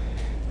aren't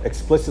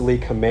explicitly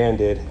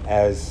commanded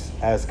as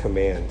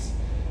commands.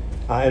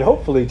 And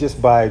hopefully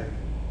just by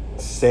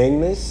saying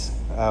this,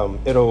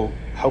 it'll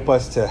help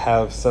us to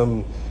have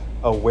some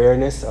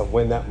awareness of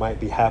when that might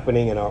be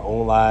happening in our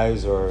own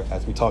lives or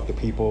as we talk to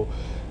people.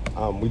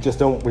 We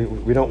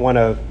don't want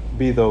to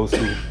be those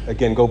who,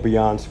 again, go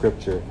beyond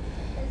Scripture.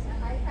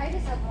 I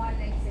just have one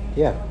example.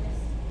 Yeah.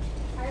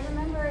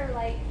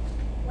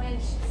 when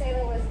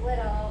Sayla was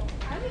little,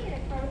 I would get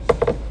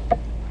approached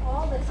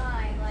all the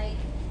time, like,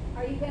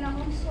 are you gonna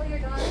homeschool your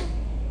daughter?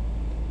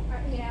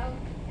 You know,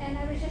 and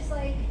I was just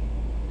like,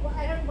 well,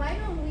 why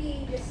don't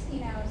we just,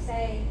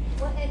 say,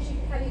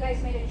 have you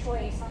guys made a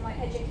choice on what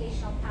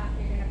educational path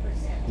you're gonna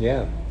pursue?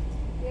 Yeah.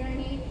 You know what I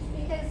mean?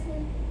 Because,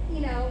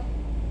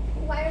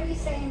 why are we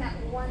saying that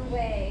one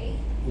way?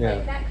 Yeah.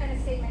 Like, that kind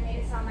of statement made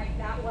it sound like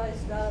that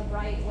was the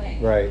right way.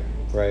 Right,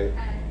 right.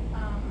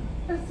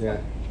 And, Yeah.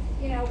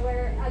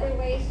 Where other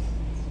ways,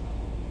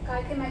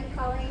 God might be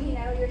calling,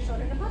 your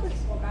children to public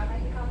school. God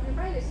might be calling them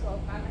to private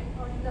school. God might be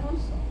calling them to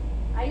homeschool.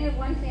 I knew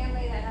one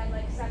family that had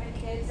like 7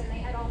 kids and they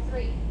had all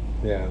 3.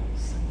 Yeah.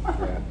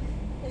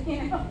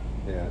 Yeah.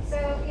 Yeah. So,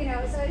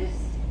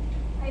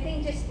 I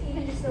think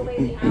even the way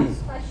we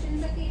ask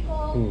questions of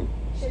people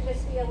should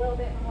just be a little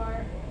bit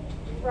more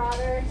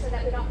broader so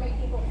that we don't make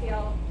people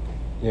feel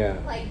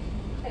like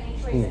any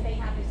choice that they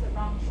have is the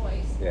wrong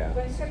choice. Yeah.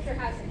 When scripture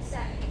hasn't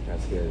said.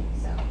 That's good.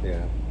 So.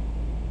 Yeah.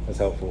 That's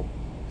helpful.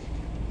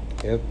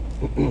 Yep.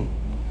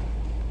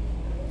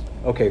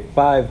 Okay,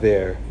 5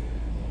 there.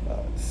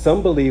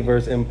 Some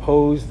believers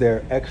impose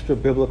their extra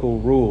biblical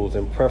rules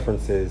and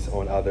preferences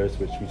on others,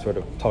 which we sort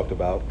of talked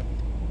about.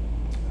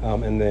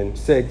 And then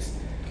 6,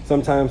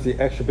 sometimes the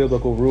extra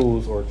biblical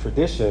rules or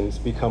traditions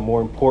become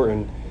more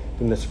important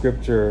than the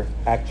scripture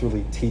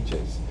actually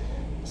teaches.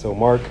 So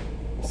Mark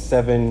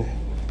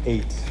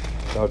 7:8.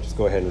 I'll just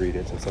go ahead and read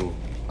it since I'm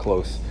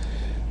close.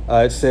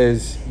 It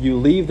says, "You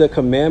leave the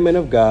commandment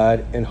of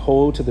God and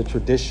hold to the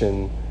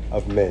tradition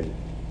of men."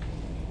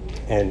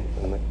 And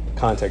in the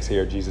context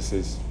here, Jesus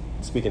is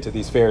speaking to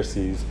these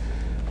Pharisees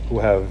who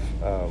have,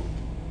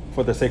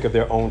 for the sake of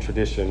their own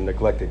tradition,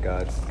 neglected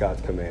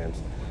God's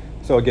commands.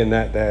 So again,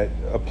 that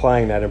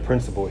applying that in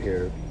principle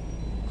here,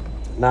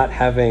 not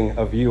having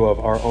a view of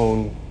our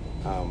own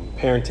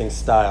parenting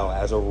style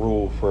as a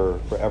rule for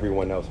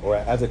everyone else or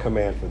as a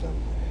command for them.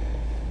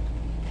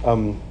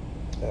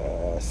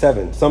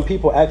 7, some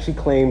people actually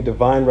claim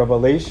divine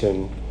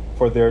revelation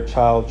for their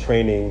child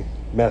training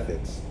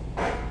methods.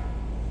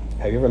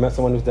 Have you ever met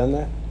someone who's done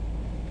that?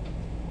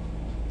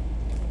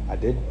 I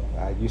did.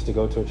 I used to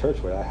go to a church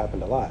where that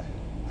happened a lot.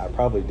 I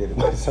probably did it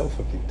myself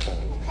a few times.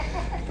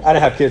 I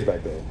didn't have kids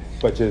back then,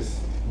 but just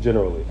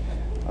generally.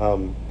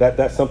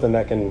 That's something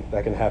that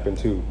can happen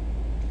too.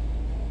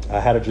 I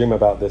had a dream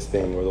about this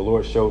thing where the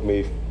Lord showed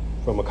me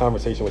from a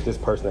conversation with this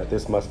person that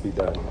this must be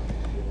done.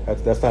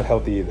 That's not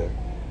healthy either.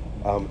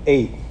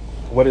 8,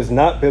 what is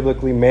not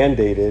biblically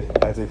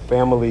mandated as a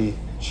family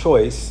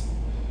choice.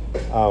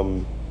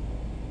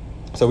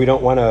 So we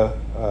don't want to,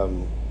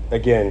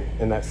 again,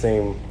 in that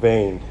same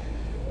vein,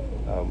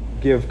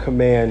 give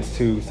commands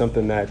to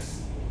something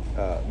that's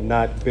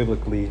not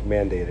biblically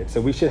mandated. So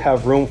we should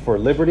have room for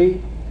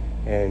liberty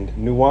and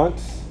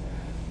nuance.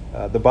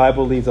 The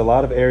Bible leaves a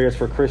lot of areas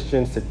for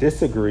Christians to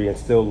disagree and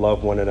still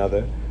love one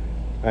another.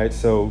 All right,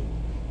 so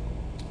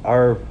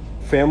our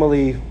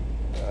family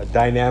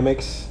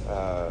dynamics,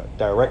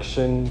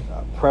 direction,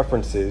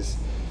 preferences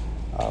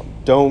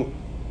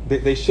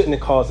they shouldn't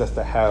cause us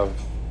to have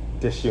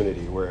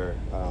disunity where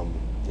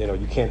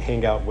you can't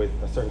hang out with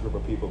a certain group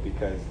of people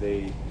because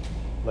they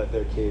let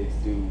their kids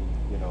do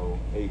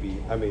A, B.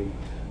 I mean,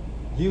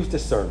 use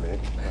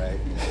discernment, right?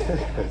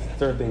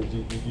 Certain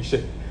things you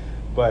shouldn't.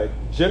 But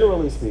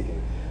generally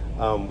speaking,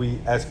 we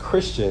as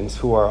Christians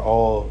who are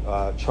all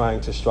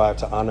trying to strive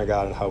to honor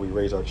God in how we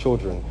raise our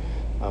children,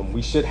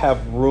 we should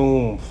have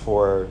room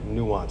for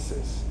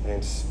nuances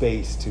and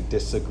space to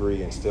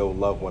disagree and still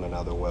love one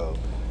another well,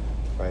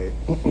 right?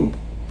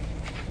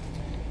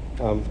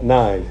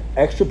 9,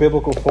 extra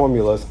biblical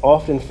formulas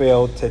often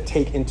fail to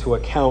take into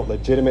account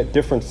legitimate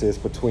differences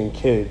between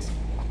kids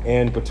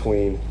and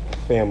between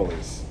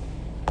families.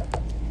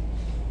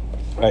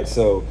 All right,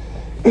 so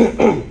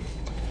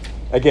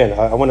again,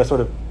 I want to sort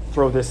of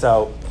throw this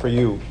out for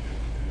you.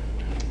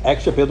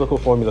 Extra biblical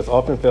formulas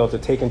often fail to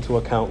take into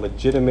account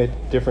legitimate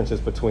differences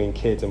between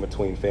kids and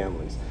between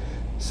families.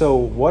 So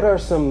what are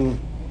some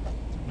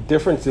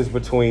differences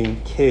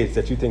between kids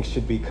that you think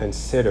should be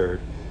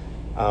considered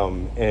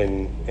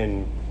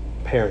in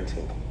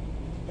parenting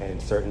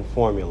and certain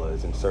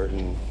formulas and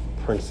certain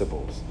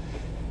principles?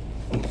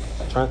 I'm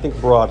trying to think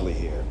broadly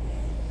here.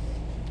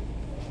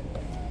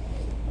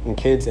 In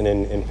kids and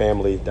in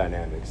family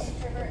dynamics.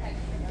 Introvert,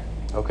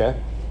 extrovert. Okay.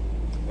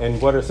 And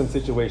what are some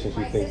situations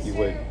you think you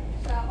would? My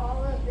sister got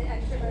all of the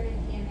extroverted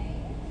DNA.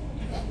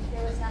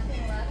 There was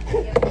nothing left to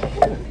give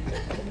me.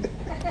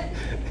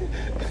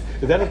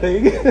 Is that a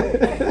thing?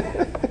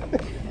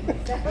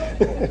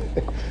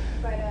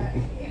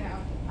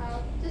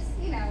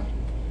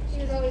 She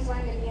was always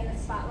wanting to be in the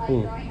spotlight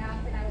growing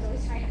up, and I was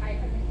always trying to hide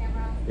from the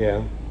camera.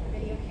 Yeah. The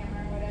video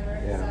camera or whatever.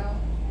 Yeah. So,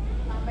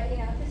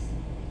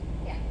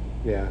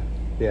 Yeah.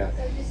 Yeah.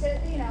 So just,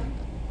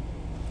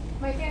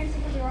 my parents,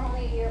 because we were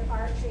only a year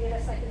apart, treated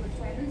us like we were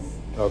twins.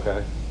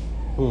 Okay.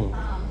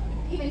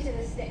 Even to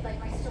this day, like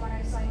my sister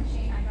wanted a sewing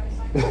machine, I got a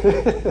sewing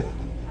machine.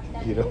 I've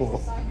never You used don't. a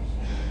sewing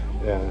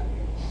machine. Yeah.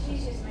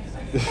 She's just my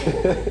sewing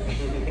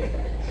machine.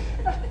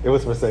 It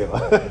was for Sayla.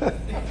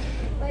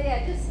 But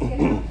yeah, just,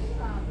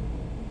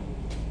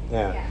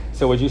 Yeah. Yeah.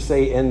 So would you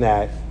say in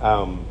that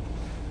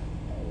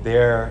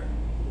they're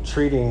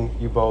treating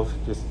you both,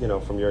 just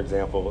from your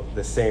example,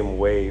 the same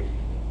way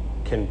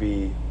can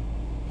be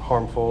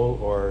harmful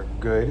or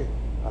good?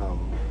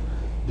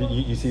 Do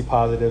you see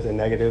positives and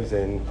negatives,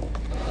 and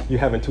you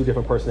having two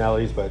different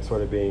personalities, but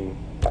sort of being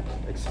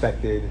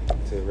expected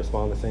to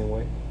respond the same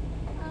way?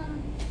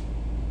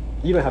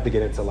 You don't have to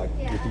get into like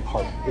Yeah, your deep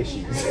heart yeah, I mean,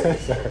 issues. I'm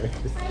Sorry.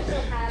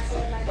 so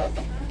passive. I just,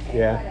 okay,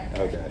 Yeah.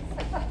 whatever.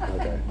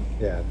 Okay.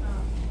 Yeah.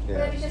 But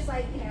Yeah. it was just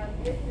like,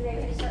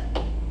 they just start,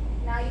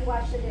 now you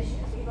wash the dishes.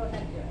 We both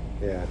have to do it.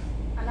 Yeah.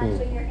 I'm not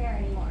doing your hair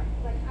anymore.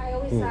 Like, I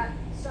always thought,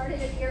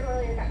 started a year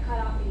earlier, got cut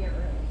off a year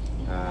early.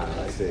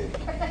 I see.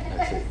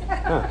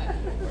 Huh.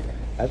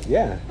 That's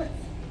yeah.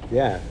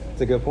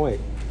 It's a good point.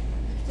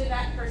 To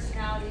that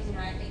personalities,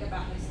 I think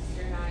about my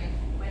sister and I,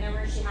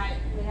 whenever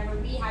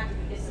we had to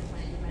be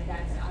disciplined, and my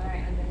dad said, all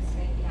right, I'm gonna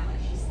spank you now,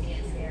 like she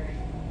stands there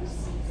and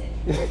receives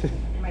it.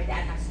 And my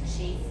dad has to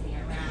chase me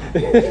around.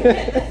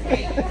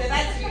 So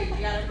that's huge,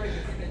 you gotta bring it.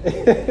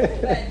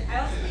 But I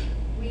also think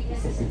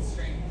weaknesses and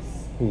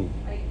strengths.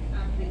 Like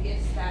the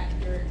gifts that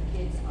your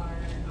kids are,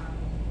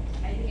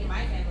 I think in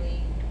my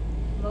family,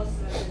 most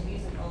of us are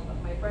musical, but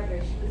my brother,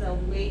 she was a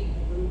late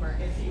bloomer,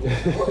 if you will.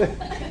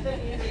 The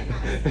music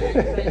aspect,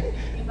 but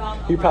he felt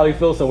a You lot probably of-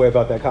 feel some way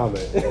about that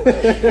comment. Yeah.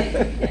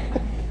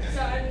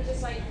 So I mean,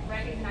 just like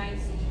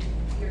recognizing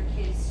your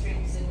kids'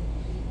 strengths and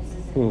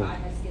weaknesses, and God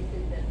has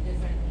gifted them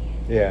differently,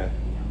 and Yeah.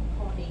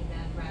 honing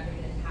them rather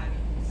than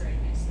having a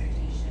certain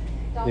expectation.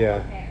 Don't Yeah.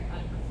 compare.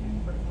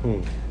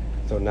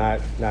 So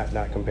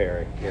not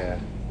comparing. Yeah,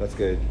 that's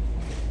good.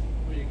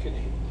 Well, you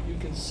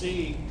can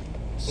see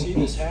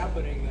this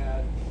happening,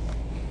 that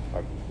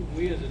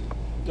we as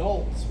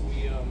adults,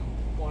 we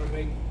want to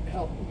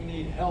we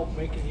need help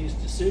making these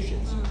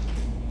decisions.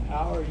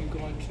 How are you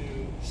going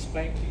to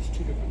spank these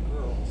two different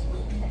girls?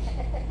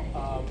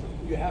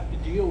 You have to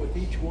deal with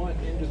each one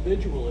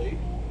individually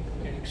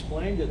and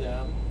explain to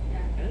them,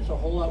 and it's a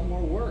whole lot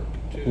more work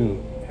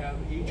to have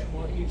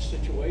each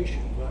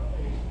situation. But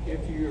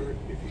if you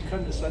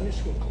come to Sunday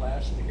school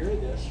class and hear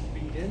this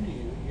beat into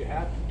you, you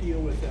have to deal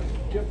with them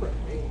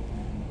differently,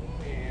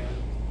 and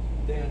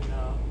then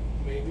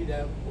maybe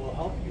that will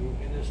help you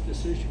in this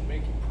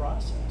decision-making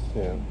process.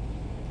 Yeah.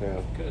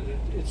 Because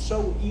it's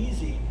so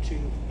easy to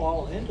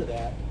fall into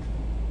that.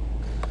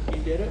 He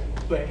did it,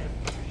 bam.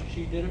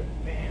 She did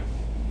it, bam.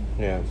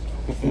 Yeah.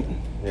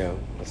 Yeah,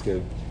 that's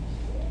good.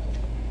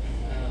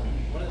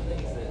 One of the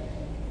things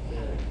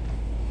that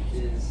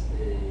is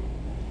a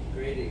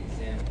great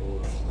example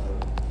of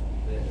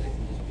that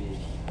can just be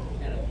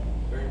kind of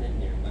burned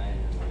into your mind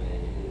in a way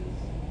is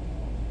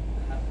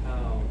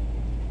how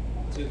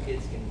two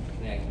kids can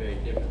connect very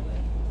differently.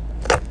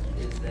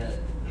 Is that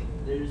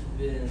there's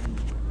been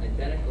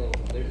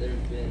there's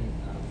been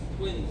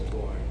twins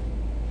born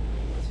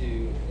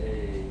to a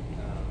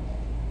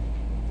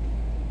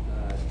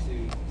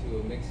to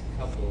a mixed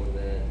couple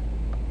that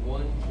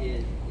one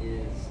kid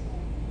is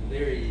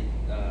very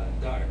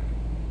dark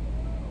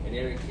and the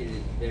other kid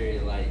is very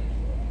light,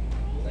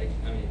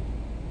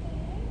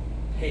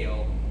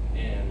 pale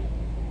and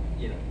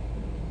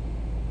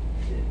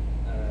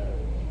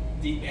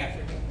deep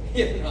Africa,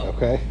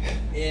 Okay.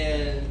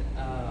 and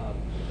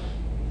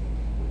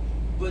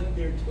but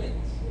they're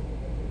twins.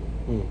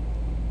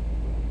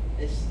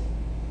 It's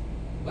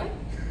what?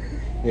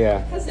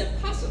 Yeah. How's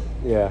that possible?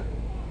 Yeah.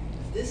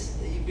 This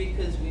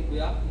because we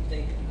often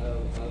think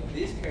of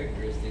these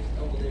characteristics.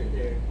 Oh, well,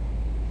 they're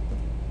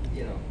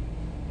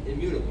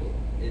immutable.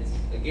 It's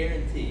a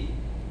guarantee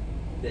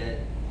that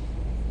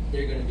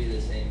they're going to be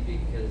the same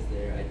because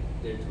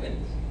they're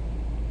twins.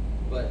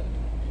 But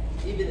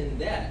even in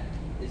that,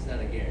 it's not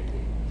a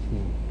guarantee.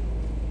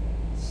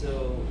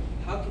 So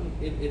how can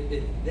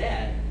if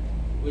that,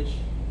 which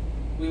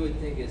we would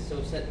think is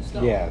so set in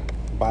stone? Yeah.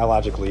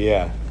 Biologically,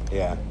 yeah.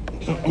 All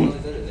these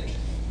other things.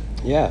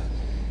 Yeah.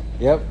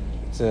 Yep.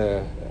 It's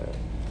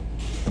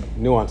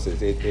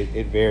nuances.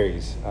 It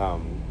varies.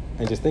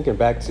 And just thinking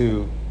back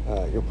to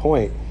your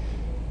point,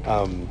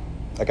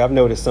 like I've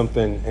noticed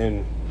something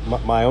in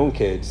my own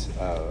kids,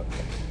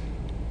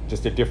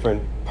 just the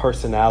different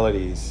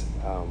personalities.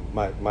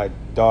 My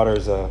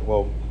daughter's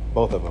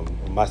both of them.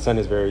 My son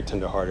is very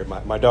tenderhearted.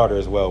 My daughter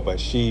as well, but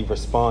she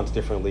responds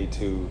differently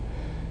to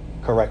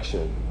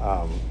correction.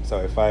 So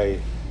if I,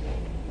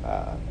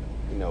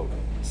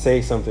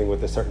 say something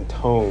with a certain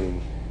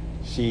tone,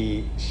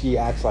 she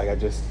acts like I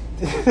just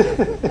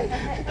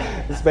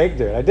spanked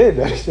her. I did.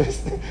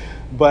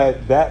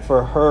 But that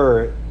for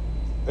her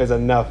is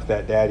enough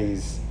that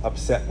Daddy's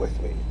upset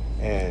with me,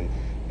 and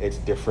it's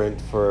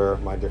different for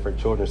my different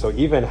children. So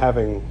even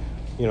having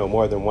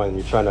more than one,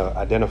 you're trying to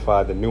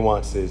identify the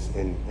nuances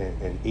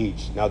in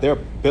each. Now, there are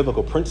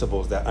biblical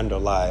principles that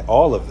underlie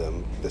all of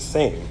them the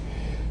same.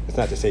 It's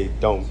not to say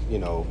don't,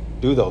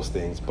 do those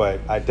things, but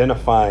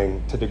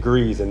identifying to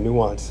degrees and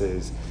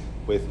nuances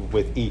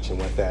with each and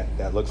what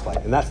that looks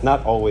like. And that's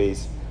not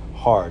always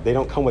hard. They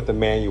don't come with the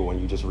manual and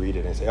you just read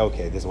it and say,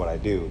 okay, this is what I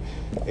do.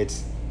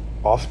 It's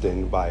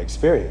often by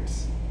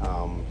experience.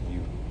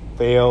 You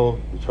fail,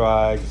 you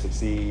try, you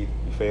succeed,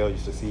 you fail, you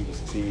succeed, you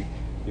succeed.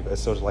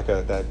 It's sort of like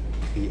the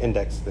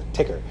index, the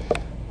ticker.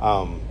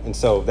 And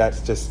so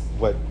that's just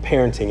what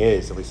parenting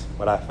is, at least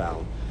what I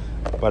found.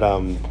 But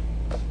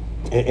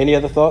any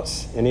other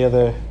thoughts? Any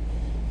other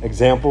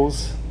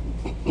examples?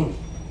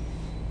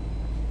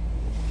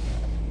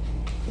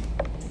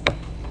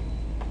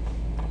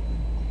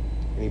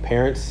 Any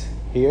parents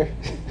here?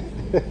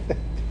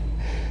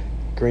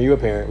 Corinne, you a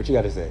parent. What you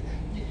got to say?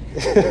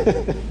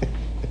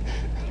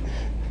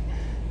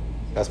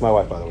 That's my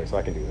wife, by the way, so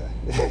I can do that.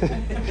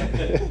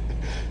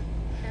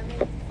 I mean,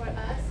 for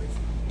us,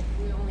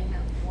 we only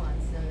have one,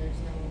 so there's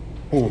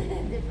no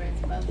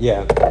difference. But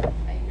Yeah.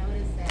 I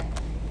noticed that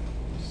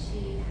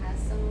she has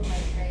some of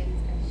my traits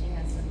and she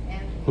has some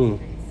Anthony's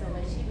traits. So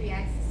when she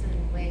reacts a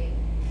certain way,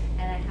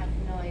 and I have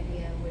no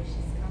idea where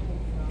she's coming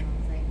from, I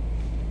was like,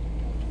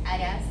 I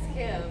asked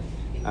him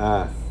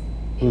because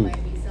it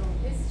might be some of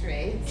his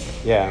traits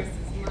versus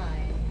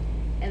mine.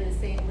 And the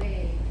same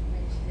way,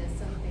 when she does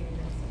something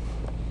that's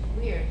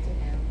weird to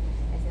him,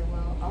 I said,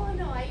 well, oh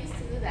no, I used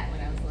to do that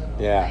when I was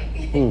little. Yeah. Like,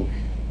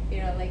 you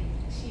know, like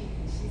she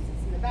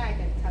sits in the back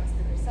and talks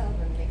to herself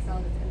and makes all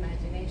this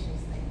imagination.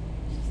 She's like,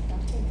 she's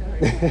talking to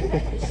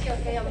herself. Is she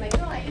okay? I'm like,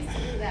 no, I used to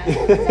do that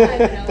all the time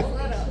when I was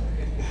little.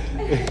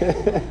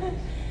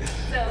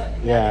 So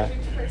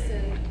each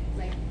person,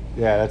 like,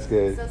 yeah, that's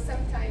good. so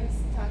sometimes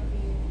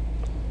talking,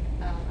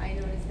 I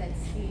noticed that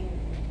seeing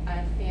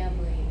a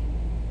family,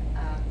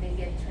 they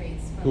get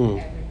traits from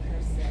every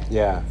person.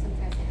 Yeah.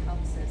 Sometimes it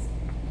helps us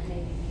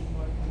maybe be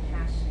more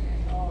compassionate.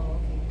 Oh,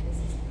 okay, this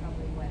is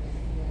probably what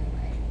they're feeling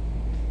like.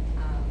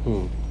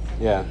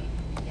 So Yeah. maybe,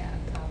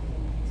 talking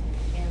to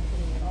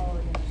Anthony, oh,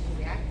 then she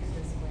reacted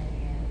this way,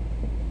 and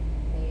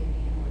maybe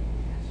more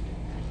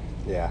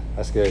compassionate. Yeah,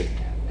 that's good.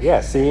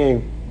 Yeah,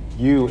 seeing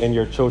you and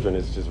your children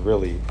is just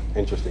really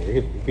interesting. It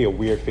could be a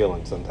weird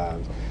feeling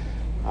sometimes.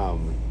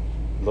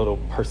 Little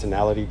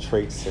personality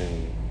traits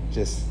and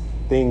just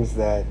things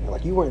that,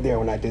 like, you weren't there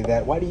when I did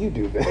that. Why do you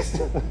do this?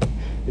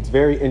 It's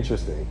very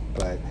interesting,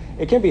 but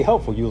it can be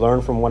helpful. You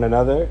learn from one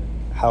another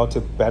how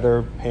to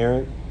better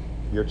parent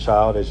your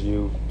child as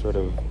you sort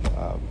of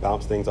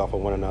bounce things off of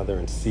one another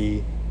and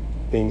see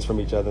things from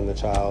each other in the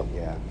child.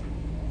 Yeah.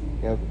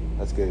 Yep,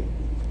 that's good.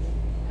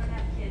 I don't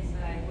have kids,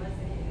 but I was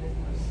the kid who was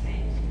most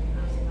spanked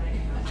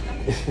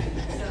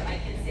so I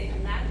can say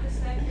from that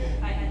perspective,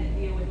 I had to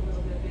deal with a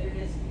little bit of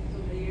bitterness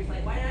over the years.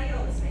 Like, why did I get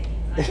all the spankings?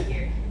 And I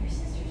hear, your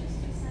sister's just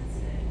too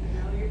sensitive. You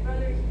know, your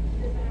brother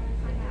did better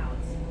with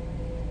timeouts.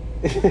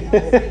 I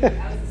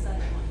was the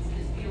southern one, so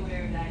just be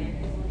aware of that. Your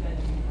kids will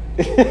judge you.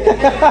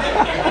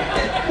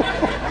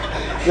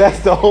 That's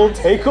the whole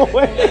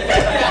takeaway.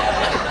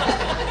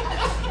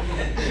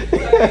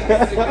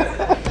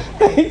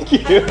 Thank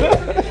you.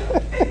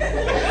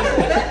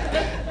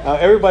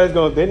 Everybody's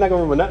going, they're not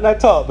going to remember, not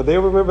taught, but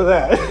they'll remember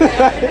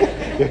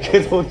that. Your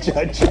kids will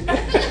judge you.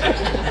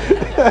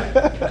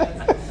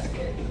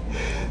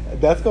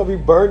 That's going to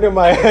be burned in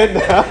my head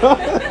now.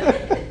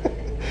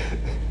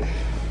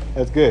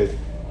 That's good.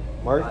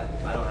 Mark?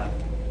 I don't have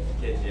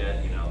kids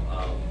yet,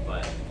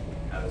 but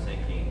I was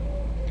thinking,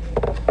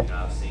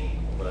 I've seen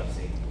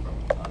from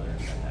others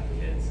that have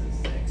kids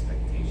is the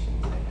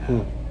expectations they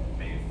have,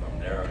 maybe from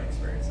their own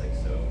experience. Like,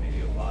 so maybe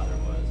a father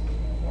was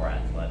more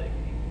athletic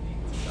and he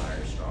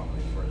desires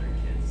strongly for their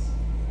kids.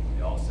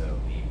 They also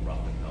be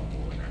rough and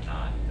tumble, and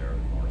they're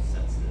more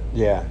sensitive.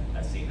 Yeah.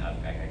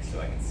 So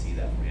I can see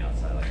that from the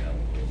outside, like that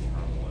little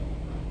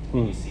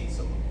turmoil. You see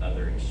some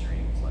other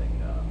extremes, like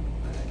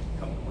that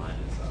come to mind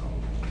is I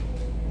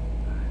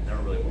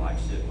never really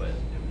watched it, but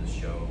it was a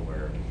show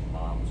where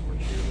moms were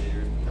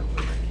cheerleaders, but they're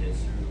putting their kids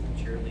through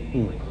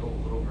cheerleading, like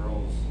little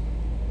girls,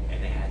 and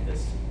they had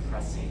this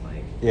pressing,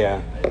 like,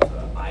 it's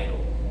an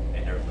idol,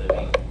 and they're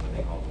living what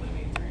they call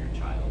living through your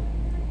child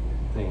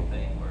thing,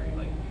 where you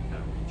kind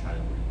of try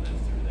to live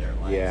through their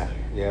life.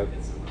 So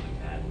it's a really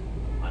bad,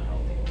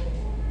 unhealthy.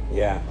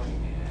 Yeah.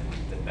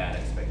 And the bad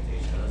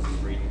expectation. I was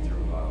just reading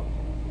through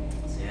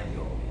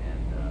Samuel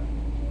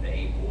and the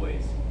 8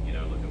 boys,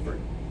 looking for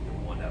the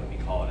one that would be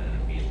called and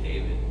it being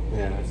David.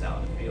 Yeah. He was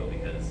out in the field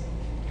because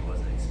he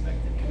wasn't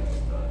expecting him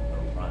to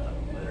run up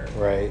the litter.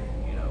 Right.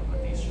 But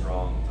these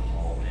strong,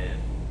 tall men,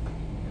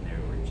 and they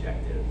were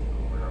rejected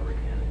over and over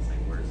again. It's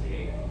like, where's the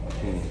 8?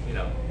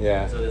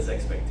 Yeah. So this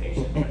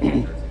expectation, I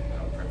think there's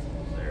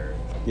principles there.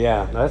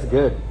 Yeah, that's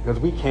good, because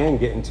we can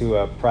get into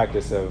a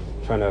practice of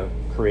trying to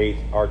create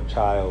our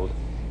child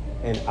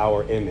in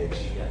our image,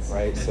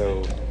 right?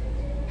 So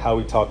how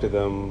we talk to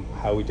them,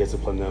 how we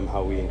discipline them,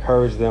 how we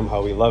encourage them,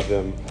 how we love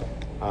them,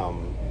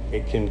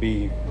 it can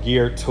be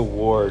geared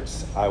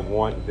towards, I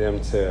want them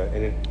to,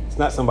 and it's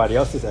not somebody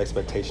else's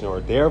expectation or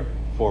their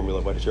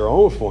formula, but it's your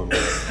own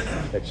formula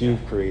that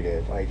you've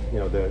created. Like,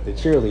 the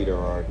cheerleader,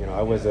 or,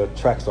 I was a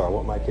track star, I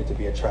want my kid to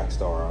be a track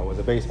star, or I was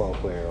a baseball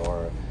player,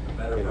 or, A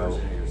better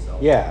version of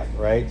yourself. Yeah,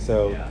 right?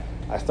 So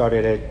I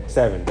started at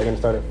 7, they're gonna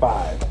start at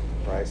 5,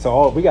 right?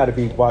 So we gotta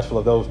be watchful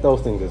of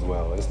those things as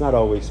well. And it's not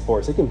always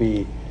sports, it can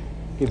be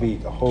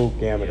a whole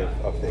gamut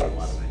of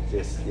things.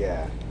 Just,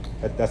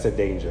 that's a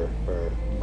danger for